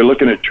 Are we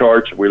looking at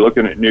charts? Are we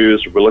looking at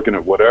news? Are we looking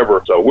at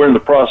whatever? So we're in the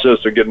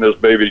process of getting this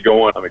baby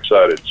going. I'm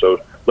excited.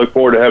 So look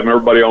forward to having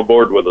everybody on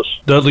board with us.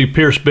 Dudley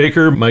Pierce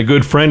Baker, my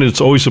good friend,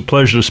 it's always a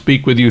pleasure to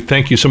speak with you.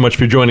 Thank you so much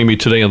for joining me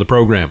today on the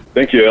program.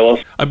 Thank you,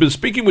 Ellis. I've been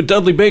speaking with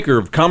Dudley Baker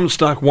of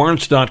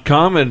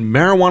CommonStockWarrants.com and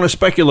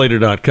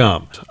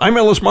MarijuanaSpeculator.com. I'm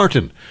Ellis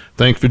Martin.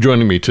 Thanks for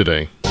joining me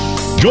today.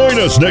 Join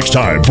us next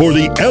time for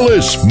the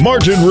Ellis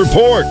Martin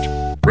Report.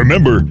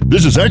 Remember,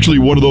 this is actually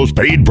one of those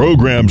paid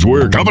programs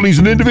where companies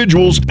and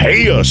individuals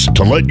pay us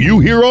to let you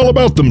hear all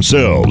about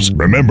themselves.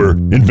 Remember,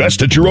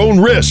 invest at your own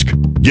risk.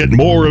 Get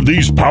more of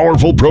these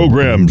powerful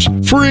programs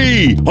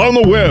free on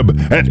the web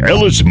at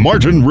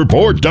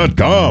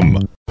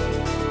ellismartinreport.com.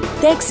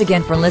 Thanks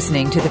again for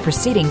listening to the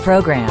preceding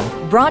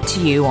program, brought to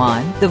you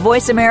on the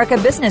Voice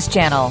America Business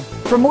Channel.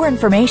 For more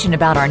information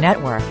about our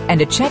network and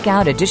to check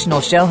out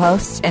additional show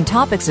hosts and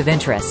topics of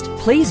interest,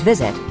 please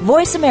visit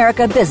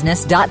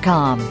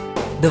voiceamericabusiness.com.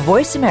 The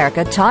Voice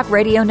America Talk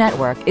Radio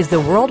Network is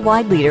the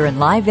worldwide leader in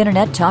live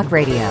Internet talk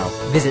radio.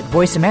 Visit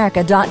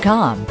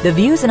voiceamerica.com. The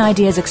views and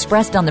ideas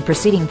expressed on the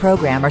preceding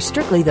program are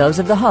strictly those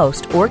of the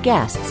host or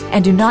guests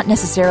and do not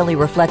necessarily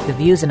reflect the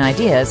views and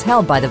ideas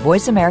held by the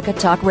Voice America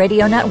Talk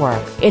Radio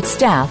Network, its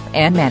staff,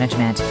 and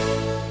management.